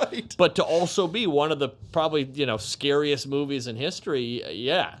happening. Right. But to also be one of the probably scariest movies in history,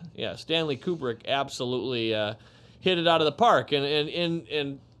 yeah, Stanley Kubrick absolutely hit it out of the park.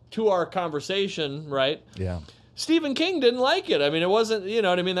 And to our conversation, right? Yeah. Stephen King didn't like it. I mean, it wasn't,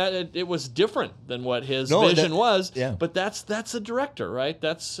 that it was different than what his vision was. Yeah. But that's a director, right?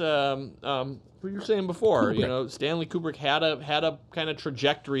 That's what you were saying before. Kubrick. Stanley Kubrick had a kind of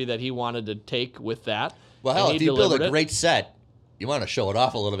trajectory that he wanted to take with that. Well, hell, and if he you build delivered a it. great set, you want to show it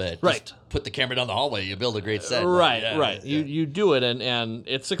off a little bit. Right. Just put the camera down the hallway. You build a great set. Right, Yeah, right. yeah. You do it, and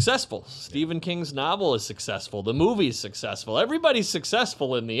it's successful. Stephen King's novel is successful. The movie's successful. Everybody's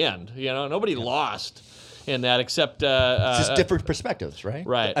successful in the end. Nobody lost in that except It's just different perspectives, right?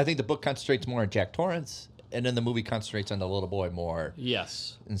 Right. I think the book concentrates more on Jack Torrance, and then the movie concentrates on the little boy more.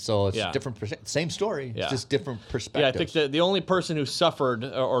 yes. And so it's Yeah. different. Same story. Yeah. It's just different Yeah, I perspectives. think the only person who suffered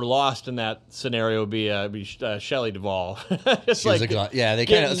or lost in that scenario would be Shelley Duvall. Just She was they kind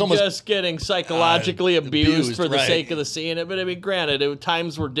of. It's almost just getting psychologically abused for the right. sake of the scene. But I mean, granted,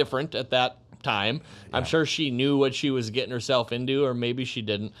 times were different at that time. I'm sure she knew what she was getting herself into, or maybe she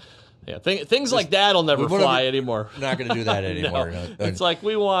didn't. Yeah, things like that'll never fly anymore. Not going to do that anymore. No. It's like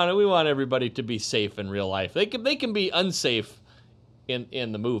we want everybody to be safe in real life. They can be unsafe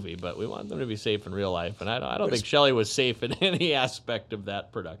in the movie, but we want them to be safe in real life. And I don't think Shelley was safe in any aspect of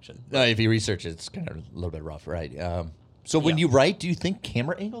that production. No, if you research it, it's kind of a little bit rough, right? So when you write, do you think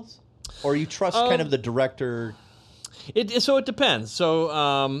camera angles, or you trust kind of the director? So it depends. So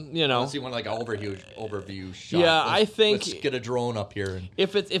Unless you want like an overview shot. Yeah, I think- let's get a drone up here. And,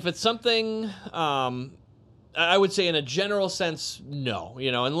 if it's something, I would say in a general sense, no.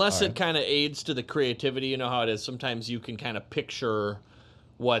 Unless it kind of aids to the creativity. You know how it is. Sometimes you can kind of picture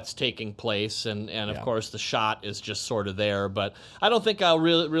what's taking place, and of course the shot is just sort of there. But I don't think I'll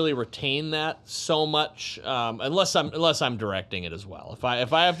really retain that so much unless I'm directing it as well.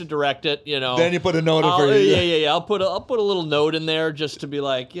 If I have to direct it, then you put a note in for you. Yeah. I'll put a little note in there just to be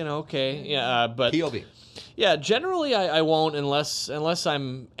like, okay, yeah. But POV. yeah, generally I won't unless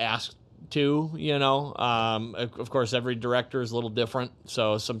I'm asked to. Of course, every director is a little different,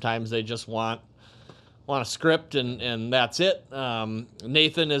 so sometimes they just want a script and that's it.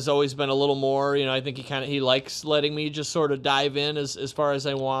 Nathan has always been a little more, I think he likes letting me just sort of dive in as far as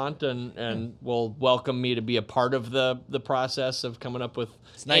I want and will welcome me to be a part of the process of coming up with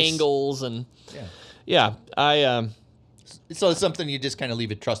nice. angles and Yeah. So it's something you just kind of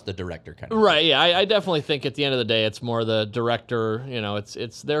leave it, trust the director kind of. Right. Yeah. I definitely think at the end of the day, it's more the director.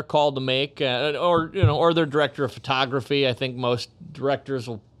 It's their call to make, or their director of photography. I think most directors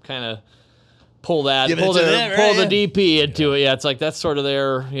will kind of pull the DP into it. Yeah. It's like that's sort of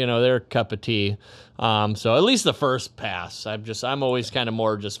their cup of tea. So at least the first pass, I'm always kind of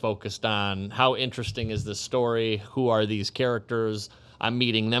more just focused on how interesting is this story? Who are these characters? I'm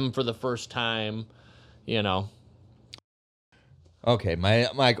meeting them for the first time. Okay,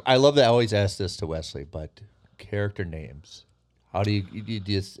 I love that I always ask this to Wesley, but character names. How do you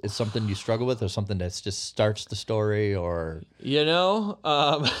is something you struggle with, or something that just starts the story, or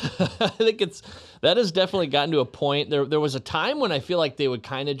I think that has definitely gotten to a point. There was a time when I feel like they would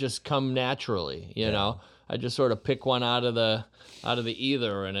kind of just come naturally. I just sort of pick one out of the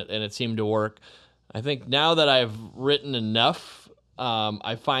ether, and it seemed to work. I think now that I've written enough.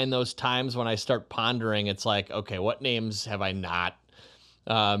 I find those times when I start pondering, it's like, okay, what names have I not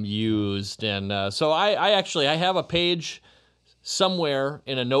used? And so I have a page somewhere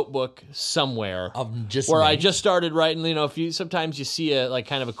in a notebook somewhere where I just started writing. Sometimes you see a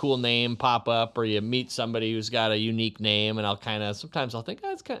kind of a cool name pop up, or you meet somebody who's got a unique name, and sometimes I'll think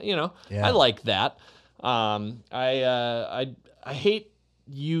that's kind of I like that. I hate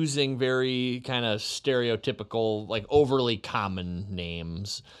using very kind of stereotypical, like overly common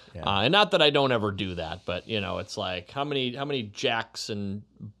names. And not that I don't ever do that, but it's like how many Jacks and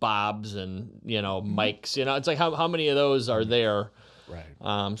Bobs and Mikes, it's like how many of those are there? Right.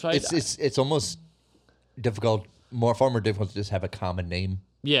 So it's almost far more difficult to just have a common name.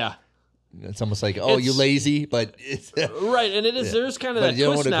 Yeah. It's almost like, you lazy, but it's right, and it is. There's kind of that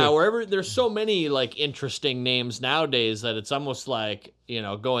twist now, wherever there's so many like interesting names nowadays that it's almost like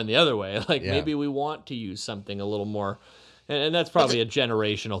going the other way. Like maybe we want to use something a little more, and that's probably a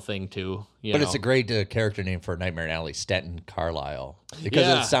generational thing too. But it's a great character name for Nightmare Alley, Stanton Carlisle,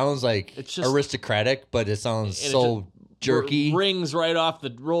 because it sounds like it's just aristocratic, but it sounds so jerky. Rolls right off the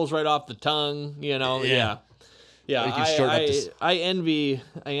tongue. Yeah, I envy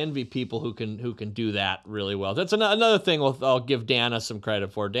people who can do that really well. That's another thing I'll give Dana some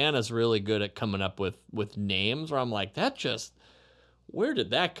credit for. Dana's really good at coming up with names where I'm like, where did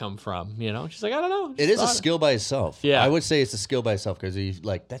that come from? She's like, I don't know. It is a skill by itself. Yeah, I would say it's a skill by itself because he's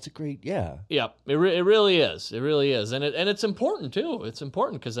like, that's a great, Yeah, it really is. It really is, and it's important too. It's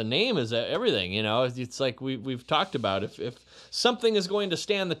important because a name is everything. It's like we've talked about if something is going to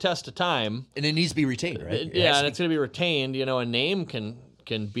stand the test of time, and it needs to be retained, right? And it's going to be retained. A name can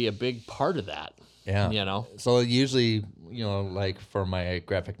be a big part of that. Yeah. So usually, like for my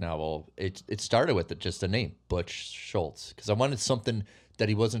graphic novel, it started with just a name, Butch Schultz, because I wanted something that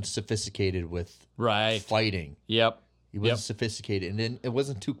he wasn't sophisticated with fighting. Yep. He wasn't sophisticated, and then it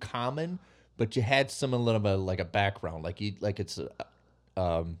wasn't too common, but you had some a little bit like a background, like it's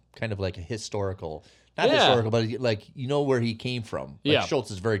kind of like a historical, not historical, but like where he came from. Like Schultz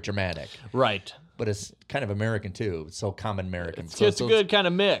is very dramatic. Right. But it's kind of American too. It's so common American. It's a good kind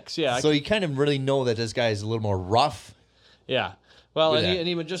of mix, yeah. So you kind of really know that this guy is a little more rough. Yeah. Well, and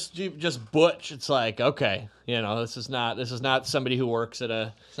even just Butch, it's like, okay, this is not somebody who works at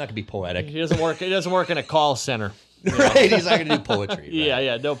a. It's not gonna be poetic. He doesn't work in a call center. Right. He's not gonna do poetry. Right?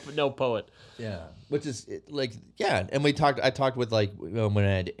 Yeah. No poet. Yeah. Which is and I talked with when I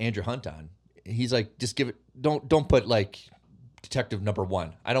had Andrew Hunt on. He's like, just give it. Don't put like detective number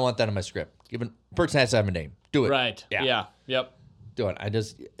 1. I don't want that in my script. Person has to have a name. Do it. Right. Yeah. Yep. Do it.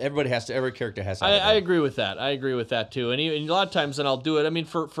 Every character has to have a name. I agree with that. I agree with that too. And a lot of times then I'll do it. I mean,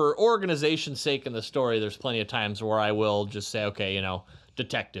 for organization's sake in the story, there's plenty of times where I will just say, okay,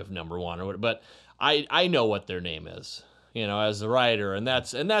 detective number 1 or whatever. But I know what their name is, as the writer, and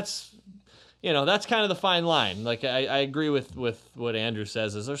that's kind of the fine line. Like I agree with what Andrew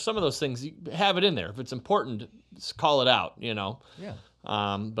says. Is there's some of those things you have it in there. If it's important, just call it out. Yeah.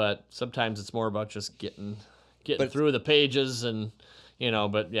 But sometimes it's more about just getting through the pages and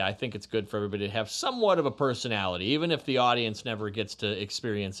but yeah, I think it's good for everybody to have somewhat of a personality, even if the audience never gets to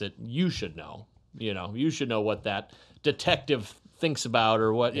experience it. You should know. You should know what that detective thinks about,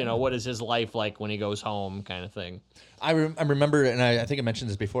 or what what is his life like when he goes home, kind of thing. I remember, and I think I mentioned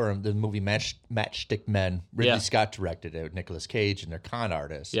this before, the movie Matchstick Men. Ridley Scott directed it with Nicolas Cage, and they're con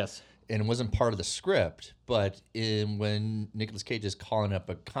artists. Yes. And it wasn't part of the script, but when Nicolas Cage is calling up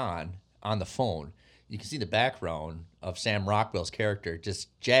a con on the phone, you can see the background of Sam Rockwell's character,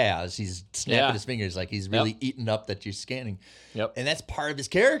 just jazz. He's snapping his fingers like he's really eaten up that you're scanning. Yep. And that's part of his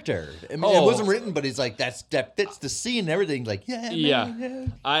character. I mean, it wasn't written, but he's like, that fits the scene and everything. Like,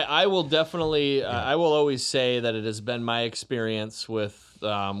 I will definitely, I will always say that it has been my experience with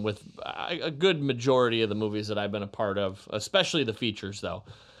a good majority of the movies that I've been a part of, especially the features, though.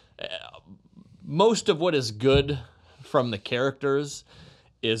 Most of what is good from the characters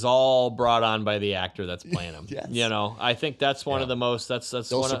is all brought on by the actor that's playing them. Yes. You know, I think that's one of the most. They'll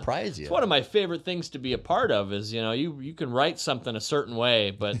surprise you. It's one of my favorite things to be a part of. Is you can write something a certain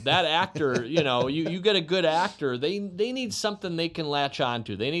way, but that actor, you get a good actor. They need something they can latch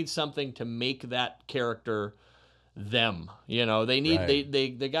onto. They need something to make that character them. They need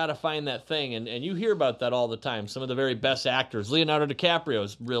they got to find that thing, and you hear about that all the time. Some of the very best actors, Leonardo DiCaprio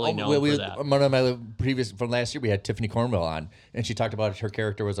is really known for that. One of my previous from last year, we had Tiffany Cornwell on, and she talked about her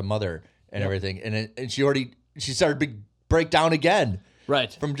character was a mother and everything, and she started big breakdown again.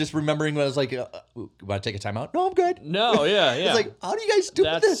 Right. From just remembering when I was like, want to take a time out? No, I'm good. No, yeah. It's like, how do you guys do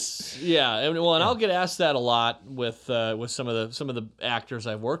this? Yeah, and I'll get asked that a lot with some of the actors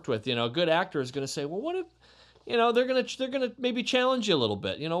I've worked with. A good actor is going to say, well, what if they're gonna maybe challenge you a little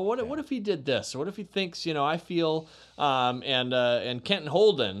bit. What if he did this, or what if he thinks I feel and Kenton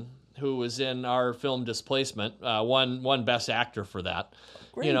Holden, who was in our film Displacement, won Best Actor for that.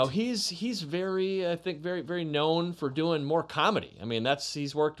 Great. He's very, I think, very, very known for doing more comedy. I mean,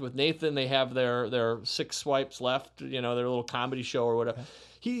 he's worked with Nathan. They have their 6 Swipes Left, their little comedy show or whatever.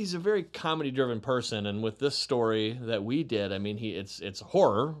 He's a very comedy-driven person, and with this story that we did, I mean, it's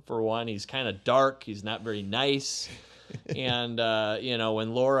horror for one. He's kind of dark. He's not very nice, and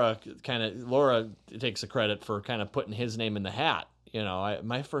when Laura takes the credit for kind of putting his name in the hat.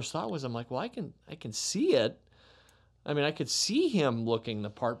 My first thought was, I'm like, well, I can see it. I mean, I could see him looking the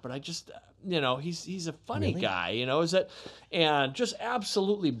part, but I just, he's a funny guy, and just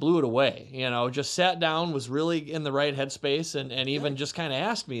absolutely blew it away. Just sat down, was really in the right headspace, and even just kind of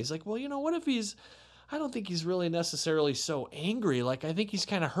asked me, he's like, well, what if I don't think he's really necessarily so angry. Like, I think he's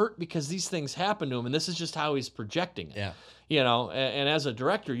kind of hurt because these things happen to him, and this is just how he's projecting it. Yeah. And as a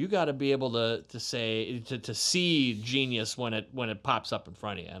director, you got to be able to see genius when it pops up in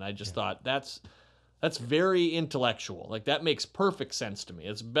front of you. And I just thought that's very intellectual. Like, that makes perfect sense to me.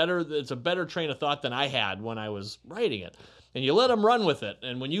 It's a better train of thought than I had when I was writing it. And you let them run with it.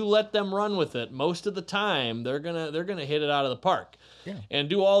 And when you let them run with it, most of the time they're gonna hit it out of the park. Yeah. And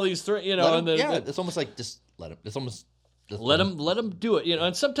do all these it's almost like just let them. It's almost let them do it.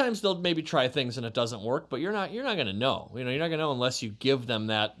 And sometimes they'll maybe try things and it doesn't work, but you're not gonna know. You're not gonna know unless you give them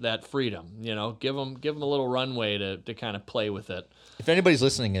that freedom. Give them a little runway to kind of play with it. If anybody's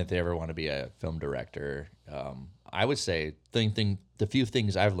listening, if they ever want to be a film director, I would say the few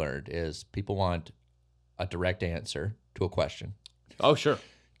things I've learned is people want a direct answer to a question. Oh, sure.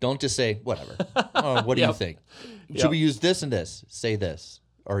 Don't just say whatever. What do you think? Should we use this and this? Say this,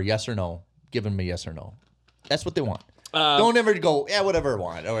 or yes or no. Give them a yes or no. That's what they want. Don't ever go whatever I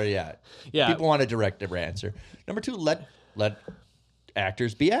want or yeah. People want a direct answer. Number 2, let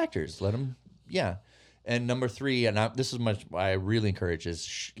actors be actors. Let them And number 3, and this is much I really encourage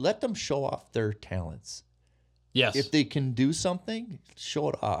is let them show off their talents. Yes. If they can do something, show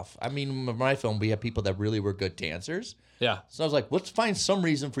it off. I mean, in my film, we have people that really were good dancers. Yeah. So I was like, let's find some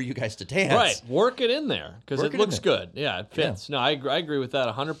reason for you guys to dance. Right. Work it in there because it looks good. Yeah, it fits. Yeah. No, I agree with that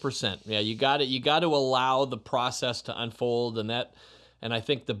 100%. Yeah, you got to allow the process to unfold, and I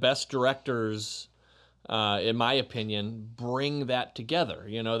think the best directors, in my opinion, bring that together.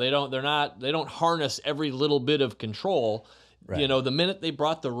 They don't harness every little bit of control. Right. The minute they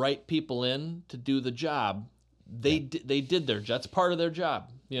brought the right people in to do the job, they did their job. That's part of their job.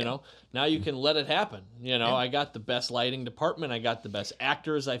 Now you can let it happen. I got the best lighting department. I got the best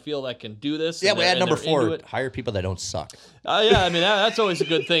actors. I feel that can do this. Yeah, we had number 4. Hire people that don't suck. Yeah, I mean that's always a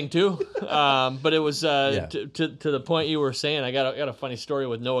good thing too. But it was to the point you were saying. I got a funny story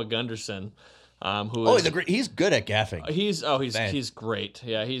with Noah Gunderson. He's good at gaffing. He's great.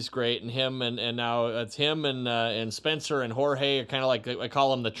 Yeah, he's great. And him and now it's him and Spencer and Jorge are kind of like, I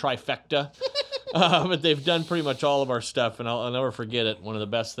call them the trifecta. But they've done pretty much all of our stuff, and I'll never forget it. One of the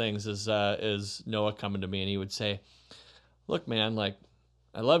best things is Noah coming to me, and he would say, "Look, man, like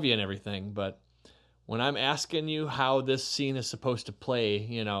I love you and everything, but when I'm asking you how this scene is supposed to play,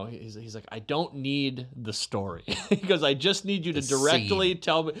 he's like, I don't need the story. He goes, I just need you to directly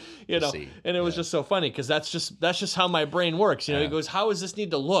tell me, and it was just so funny because that's just how my brain works. He goes, how does this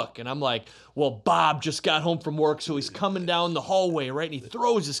need to look? And I'm like, well, Bob just got home from work, so he's coming down the hallway, right? And he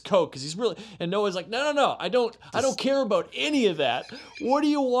throws his coat because he's really, and Noah's like, no, I don't care about any of that. What do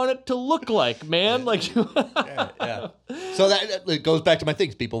you want it to look like, man? Like, So that goes back to my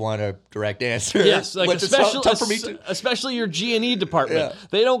things. People want a direct answer. Yes, like tough for me too. Especially your G&E department. Yeah.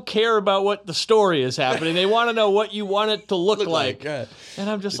 They don't care about what the story is happening. They want to know what you want it to look like. Yeah. And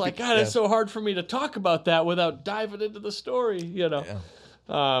I'm just like, God, it's so hard for me to talk about that without diving into the story,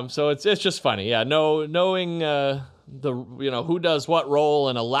 Yeah. So it's just funny, knowing who does what role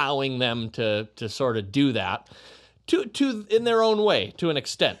and allowing them to sort of do that to in their own way to an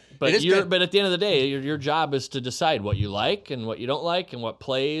extent. But but at the end of the day, your job is to decide what you like and what you don't like and what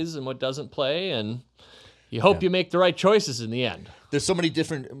plays and what doesn't play, and you hope you make the right choices in the end. There's so many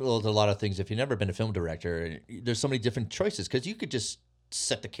different, there's a lot of things. If you've never been a film director, there's so many different choices because you could just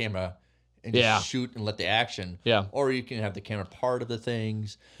set the camera and just shoot and let the action. Yeah. Or you can have the camera part of the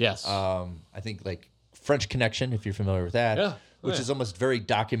things. Yes. I think like French Connection, if you're familiar with that. Yeah. Which is almost very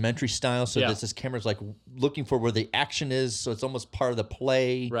documentary style. So this camera's like looking for where the action is. So it's almost part of the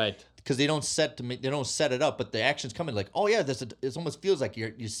play. Right. Because they don't set it up, but the action's coming. Like, oh yeah, it almost feels like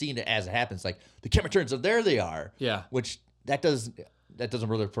you're seeing it as it happens. Like the camera turns, and there they are. Yeah. Which that doesn't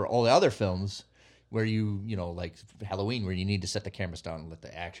really for all the other films where like Halloween, where you need to set the cameras down and let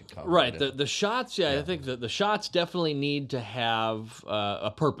the action come. Right. The shots, I think the shots definitely need to have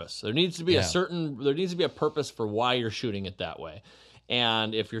a purpose. There needs to be there needs to be a purpose for why you're shooting it that way.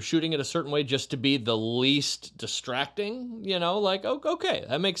 And if you're shooting it a certain way just to be the least distracting, like, okay,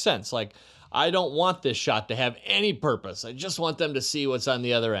 that makes sense. Like, I don't want this shot to have any purpose. I just want them to see what's on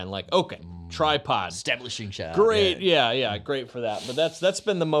the other end. Like, okay, tripod. Establishing shot. Great, yeah, great for that. But that's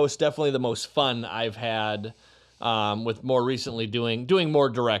been definitely the most fun I've had with more recently doing more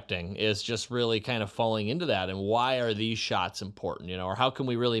directing, is just really kind of falling into that. And why are these shots important, or how can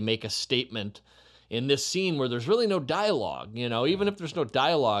we really make a statement in this scene where there's really no dialogue? Even if there's no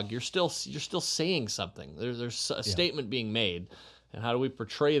dialogue, you're still saying something. There's a statement being made. And how do we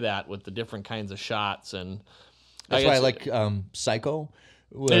portray that with the different kinds of shots? And that's why I like Psycho,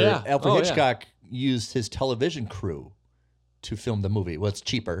 where Alfred Hitchcock used his television crew to film the movie. Well, it's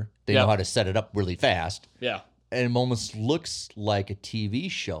cheaper. They know how to set it up really fast. Yeah. And it almost looks like a TV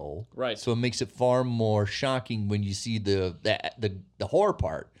show. Right. So it makes it far more shocking when you see the horror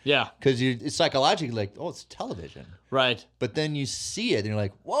part. Yeah. Because it's psychologically like, oh, it's television. Right. But then you see it and you're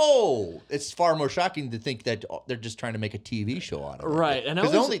like, whoa! It's far more shocking to think that they're just trying to make a TV show out of it. Right. And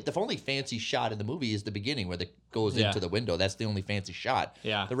because the only fancy shot in the movie is the beginning where it goes into the window. That's the only fancy shot.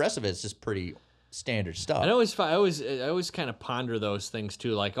 Yeah. The rest of it is just pretty standard stuff. I always kind of ponder those things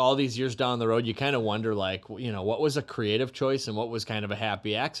too. Like all these years down the road, you kind of wonder, like, what was a creative choice and what was kind of a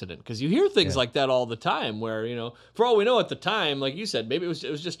happy accident? Because you hear things like that all the time, where for all we know at the time, like you said, maybe it was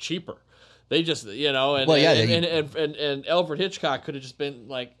just cheaper. They just and Alfred Hitchcock could have just been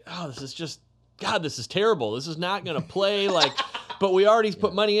like, oh, this is just, God, this is terrible. This is not going to play like, but we already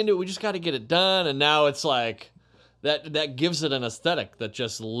put money into it. We just got to get it done, and now it's like. That gives it an aesthetic that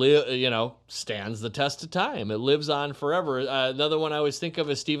just stands the test of time. It lives on forever. Another one I always think of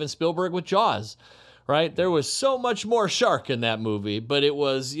is Steven Spielberg with Jaws, right? There was so much more shark in that movie, but it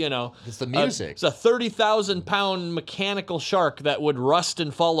was it's the music. It's a 30,000-pound mechanical shark that would rust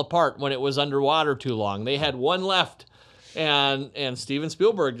and fall apart when it was underwater too long. They had one left. And Steven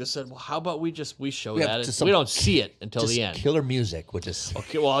Spielberg just said, well, how about we show that? We don't see it until the end. Killer music, which is...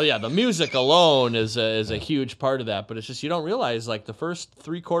 Okay, well, yeah, the music alone is a huge part of that, but it's just you don't realize, like, the first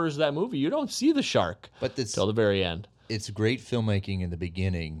 3/4 of that movie, you don't see the shark until the very end. It's great filmmaking in the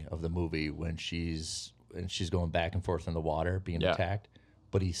beginning of the movie when she's going back and forth in the water, being attacked.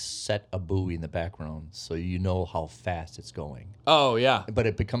 But he set a buoy in the background so you know how fast it's going. Oh, yeah. But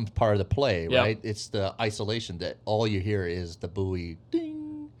it becomes part of the play, right? It's the isolation that all you hear is the buoy,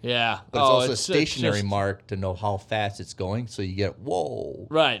 ding. Yeah. But it's also a stationary mark to know how fast it's going, so you get, whoa.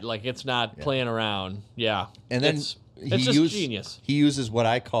 Right, like it's not playing around. Yeah. And then it's just genius. He uses what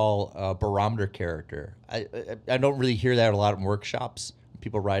I call a barometer character. I don't really hear that a lot in workshops,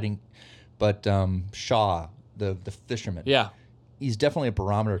 people writing, but Shaw, the fisherman. Yeah. He's definitely a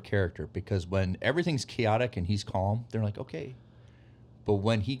barometer character because when everything's chaotic and he's calm, they're like, okay. But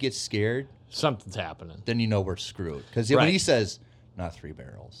when he gets scared, something's happening. Then you know we're screwed. Because when he says, not 3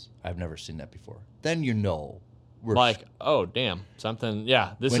 barrels, I've never seen that before, then you know like, oh, damn, something.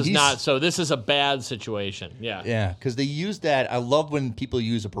 Yeah, this When is he's- not. So this is a bad situation. Yeah. Yeah, because they use that. I love when people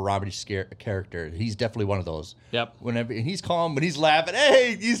use a Barabbas character. He's definitely one of those. Yep. Whenever and he's calm, when he's laughing,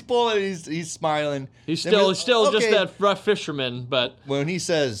 hey, he's pulling, he's smiling. He's Then we're- still just okay. that rough fisherman, but When he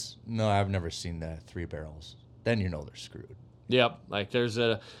says, "No, I've never seen that 3 barrels," then you know they're screwed. yep. Like there's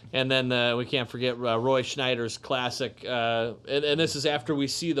and then we can't forget Roy Schneider's classic, and this is after we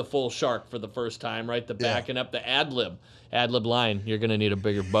see the full shark for the first time, right? The backing up the ad lib line. You're gonna need a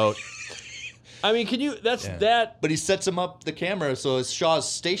bigger boat. I mean, can you? That's Yeah. that. But he sets him up the camera so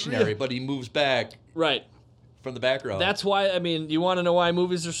Shaw's stationary, but he moves back Right. from the background. That's why, I mean, you want to know why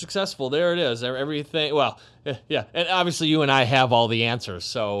movies are successful. There it is. Everything, well, yeah. And obviously you and I have all the answers,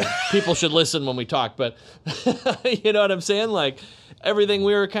 so people should listen when we talk. But you know what I'm saying? Like, everything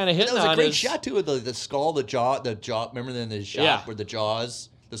we were kind of hitting that was on a great is... shot too, with the skull, the jaw. Remember in the shot Yeah. where the jaws,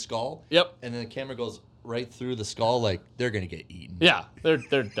 the skull? Yep. And then the camera goes right through the skull, like they're going to get eaten. Yeah,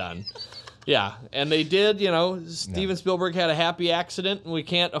 they're done. Yeah, and they did, Steven Spielberg had a happy accident, and we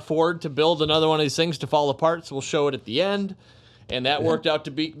can't afford to build another one of these things to fall apart, so we'll show it at the end. And that worked out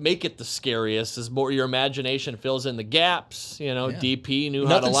to make it the scariest, as more your imagination fills in the gaps. DP knew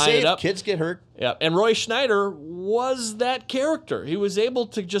how to Nothing line safe. it up. Kids get hurt. Yeah, and Roy Schneider was that character. He was able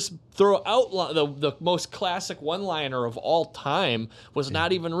to just throw out the most classic one-liner of all time was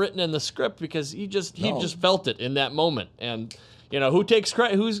not even written in the script because he just felt it in that moment. And who takes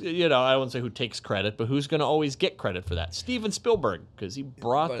credit? I wouldn't say who takes credit, but who's going to always get credit for that? Steven Spielberg, because he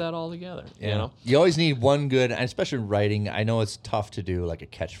brought that all together. You always need one good, and especially in writing. I know it's tough to do like a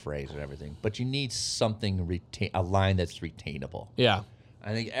catchphrase and everything, but you need something a line that's retainable. Yeah.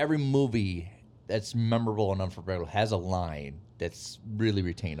 I think every movie that's memorable and unforgettable has a line that's really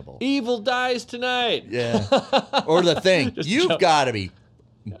retainable. Evil dies tonight. Yeah. Or The Thing. You've got to be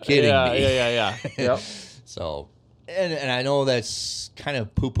kidding me. Yeah. Yep. So, and I know that's kind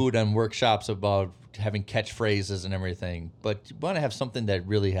of poo-pooed on workshops about having catchphrases and everything, but you want to have something that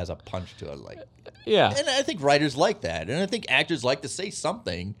really has a punch to it, like. Yeah. And I think writers like that, and I think actors like to say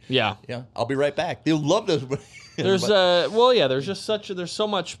something. Yeah. Yeah, I'll be right back. They'll love to. There's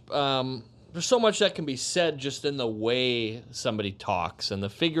there's so much that can be said just in the way somebody talks and the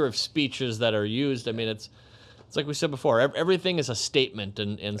figure of speeches that are used. I mean, it's like we said before, everything is a statement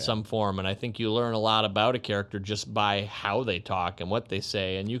in some form, and I think you learn a lot about a character just by how they talk and what they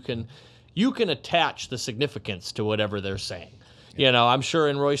say, and you can attach the significance to whatever they're saying. I'm sure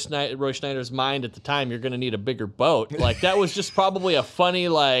in Roy Schneider's mind at the time, you're going to need a bigger boat. Like, that was just probably a funny,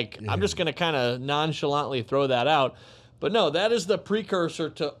 I'm just going to kind of nonchalantly throw that out. But no, that is the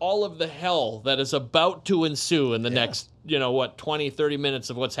precursor to all of the hell that is about to ensue in the next, 20, 30 minutes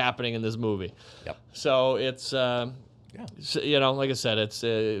of what's happening in this movie. Yep. So it's, like I said, it's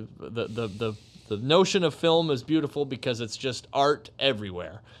the notion of film is beautiful because it's just art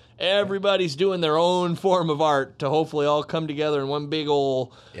everywhere. Everybody's doing their own form of art to hopefully all come together in one big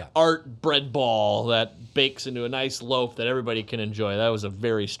old art bread ball that bakes into a nice loaf that everybody can enjoy. That was a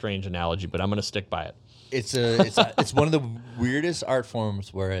very strange analogy, but I'm going to stick by it. It's one of the weirdest art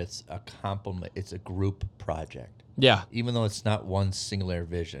forms where it's a compliment. It's a group project. Yeah. Even though it's not one singular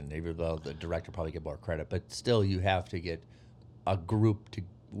vision, even though the director probably get more credit, but still you have to get a group to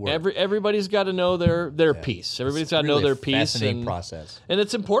work. Everybody's got to know their piece. Everybody's got to know their piece. Fascinating process. And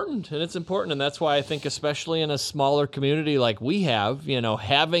it's important. And that's why I think, especially in a smaller community like we have,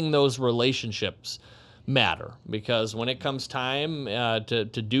 having those relationships matter. Because when it comes time to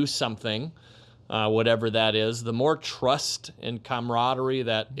do something, whatever that is, the more trust and camaraderie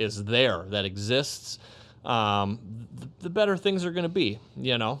that is there, that exists, the better things are going to be,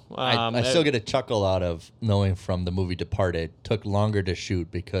 I still get a chuckle out of knowing from the movie Departed, took longer to shoot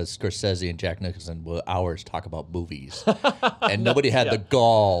because Scorsese and Jack Nicholson will hours talk about movies. And nobody had the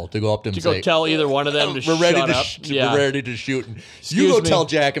gall to go up to them and say, go tell either one of them to we're ready shut to up. we're ready to shoot. And Excuse you go me. tell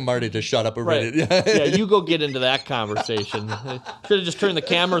Jack and Marty to shut up. We're Right. ready. You go get into that conversation. Should have just turned the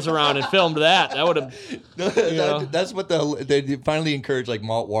cameras around and filmed that. That would have. That's what they finally encourage, like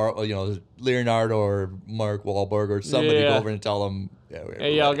Leonardo or Mark Wahlberg or somebody to go over and tell them.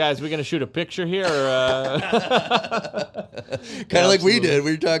 Hey, guys, we gonna shoot a picture here? Kind of like we did.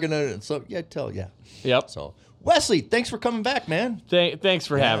 We were talking to Yep. So Wesley, thanks for coming back, man. Thanks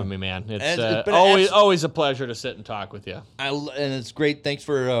for having me, man. It's It's been always a pleasure to sit and talk with you. And it's great. Thanks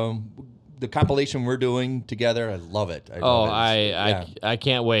for the compilation we're doing together. I love it. I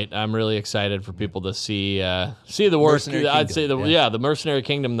can't wait. I'm really excited for people to see the work. Mercenary I'd say Kingdom, the Mercenary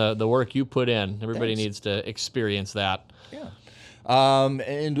Kingdom, the work you put in. Everybody Thanks. needs to experience that. Yeah.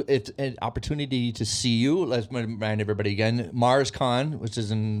 And it's an opportunity to see you. Let's remind everybody again, MarsCon, which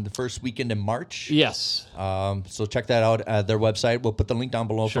is in the first weekend in March. Yes. So check that out at their website. We'll put the link down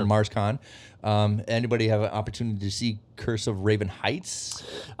below for MarsCon. Anybody have an opportunity to see Curse of Raven Heights?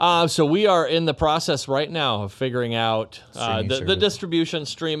 So we are in the process right now of figuring out the distribution,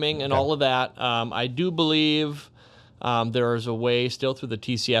 streaming, and all of that. I do believe there is a way still through the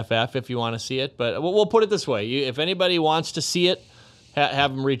TCFF if you want to see it. But we'll put it this way. If anybody wants to see it,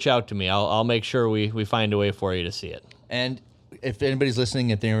 have them reach out to me. I'll make sure we find a way for you to see it. And if anybody's listening,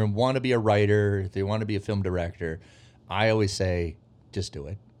 if they want to be a writer, if they want to be a film director, I always say, just do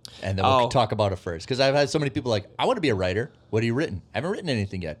it. And then we'll talk about it first. Because I've had so many people like, I want to be a writer. What have you written? I haven't written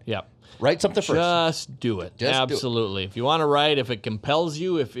anything yet. Yeah. Write something first. Just do it. Absolutely. If you want to write, if it compels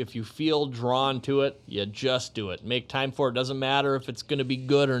you, if you feel drawn to it, you just do it. Make time for it. Doesn't matter if it's going to be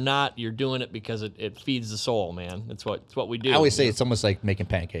good or not. You're doing it because it feeds the soul, man. It's what we do. I always say it's almost like making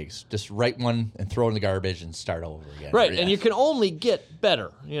pancakes. Just write one and throw it in the garbage and start over again. Right, and you can only get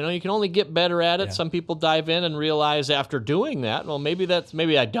better. You can only get better at it. Yeah. Some people dive in and realize after doing that, well, maybe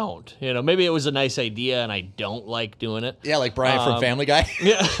I don't. Maybe it was a nice idea and I don't like doing it. Yeah, like Brian from Family Guy.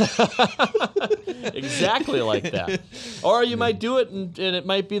 Yeah. Exactly like that. Or you might do it and it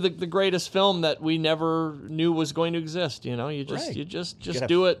might be the greatest film that we never knew was going to exist. You just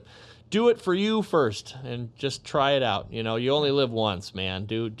do it. Do it for you first and just try it out. You only live once, man.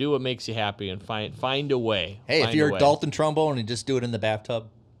 Do what makes you happy and find a way. Hey, if you're a Dalton trombone and just do it in the bathtub,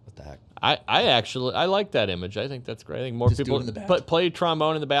 what the heck? I like that image. I think that's great. I think more just people play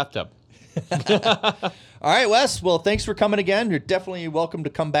trombone in the bathtub. All right, Wes. Well, thanks for coming again. You're definitely welcome to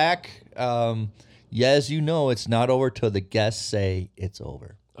come back. As you know, it's not over till the guests say it's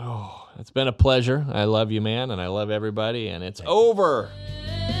over. Oh, it's been a pleasure. I love you, man, and I love everybody, and it's over.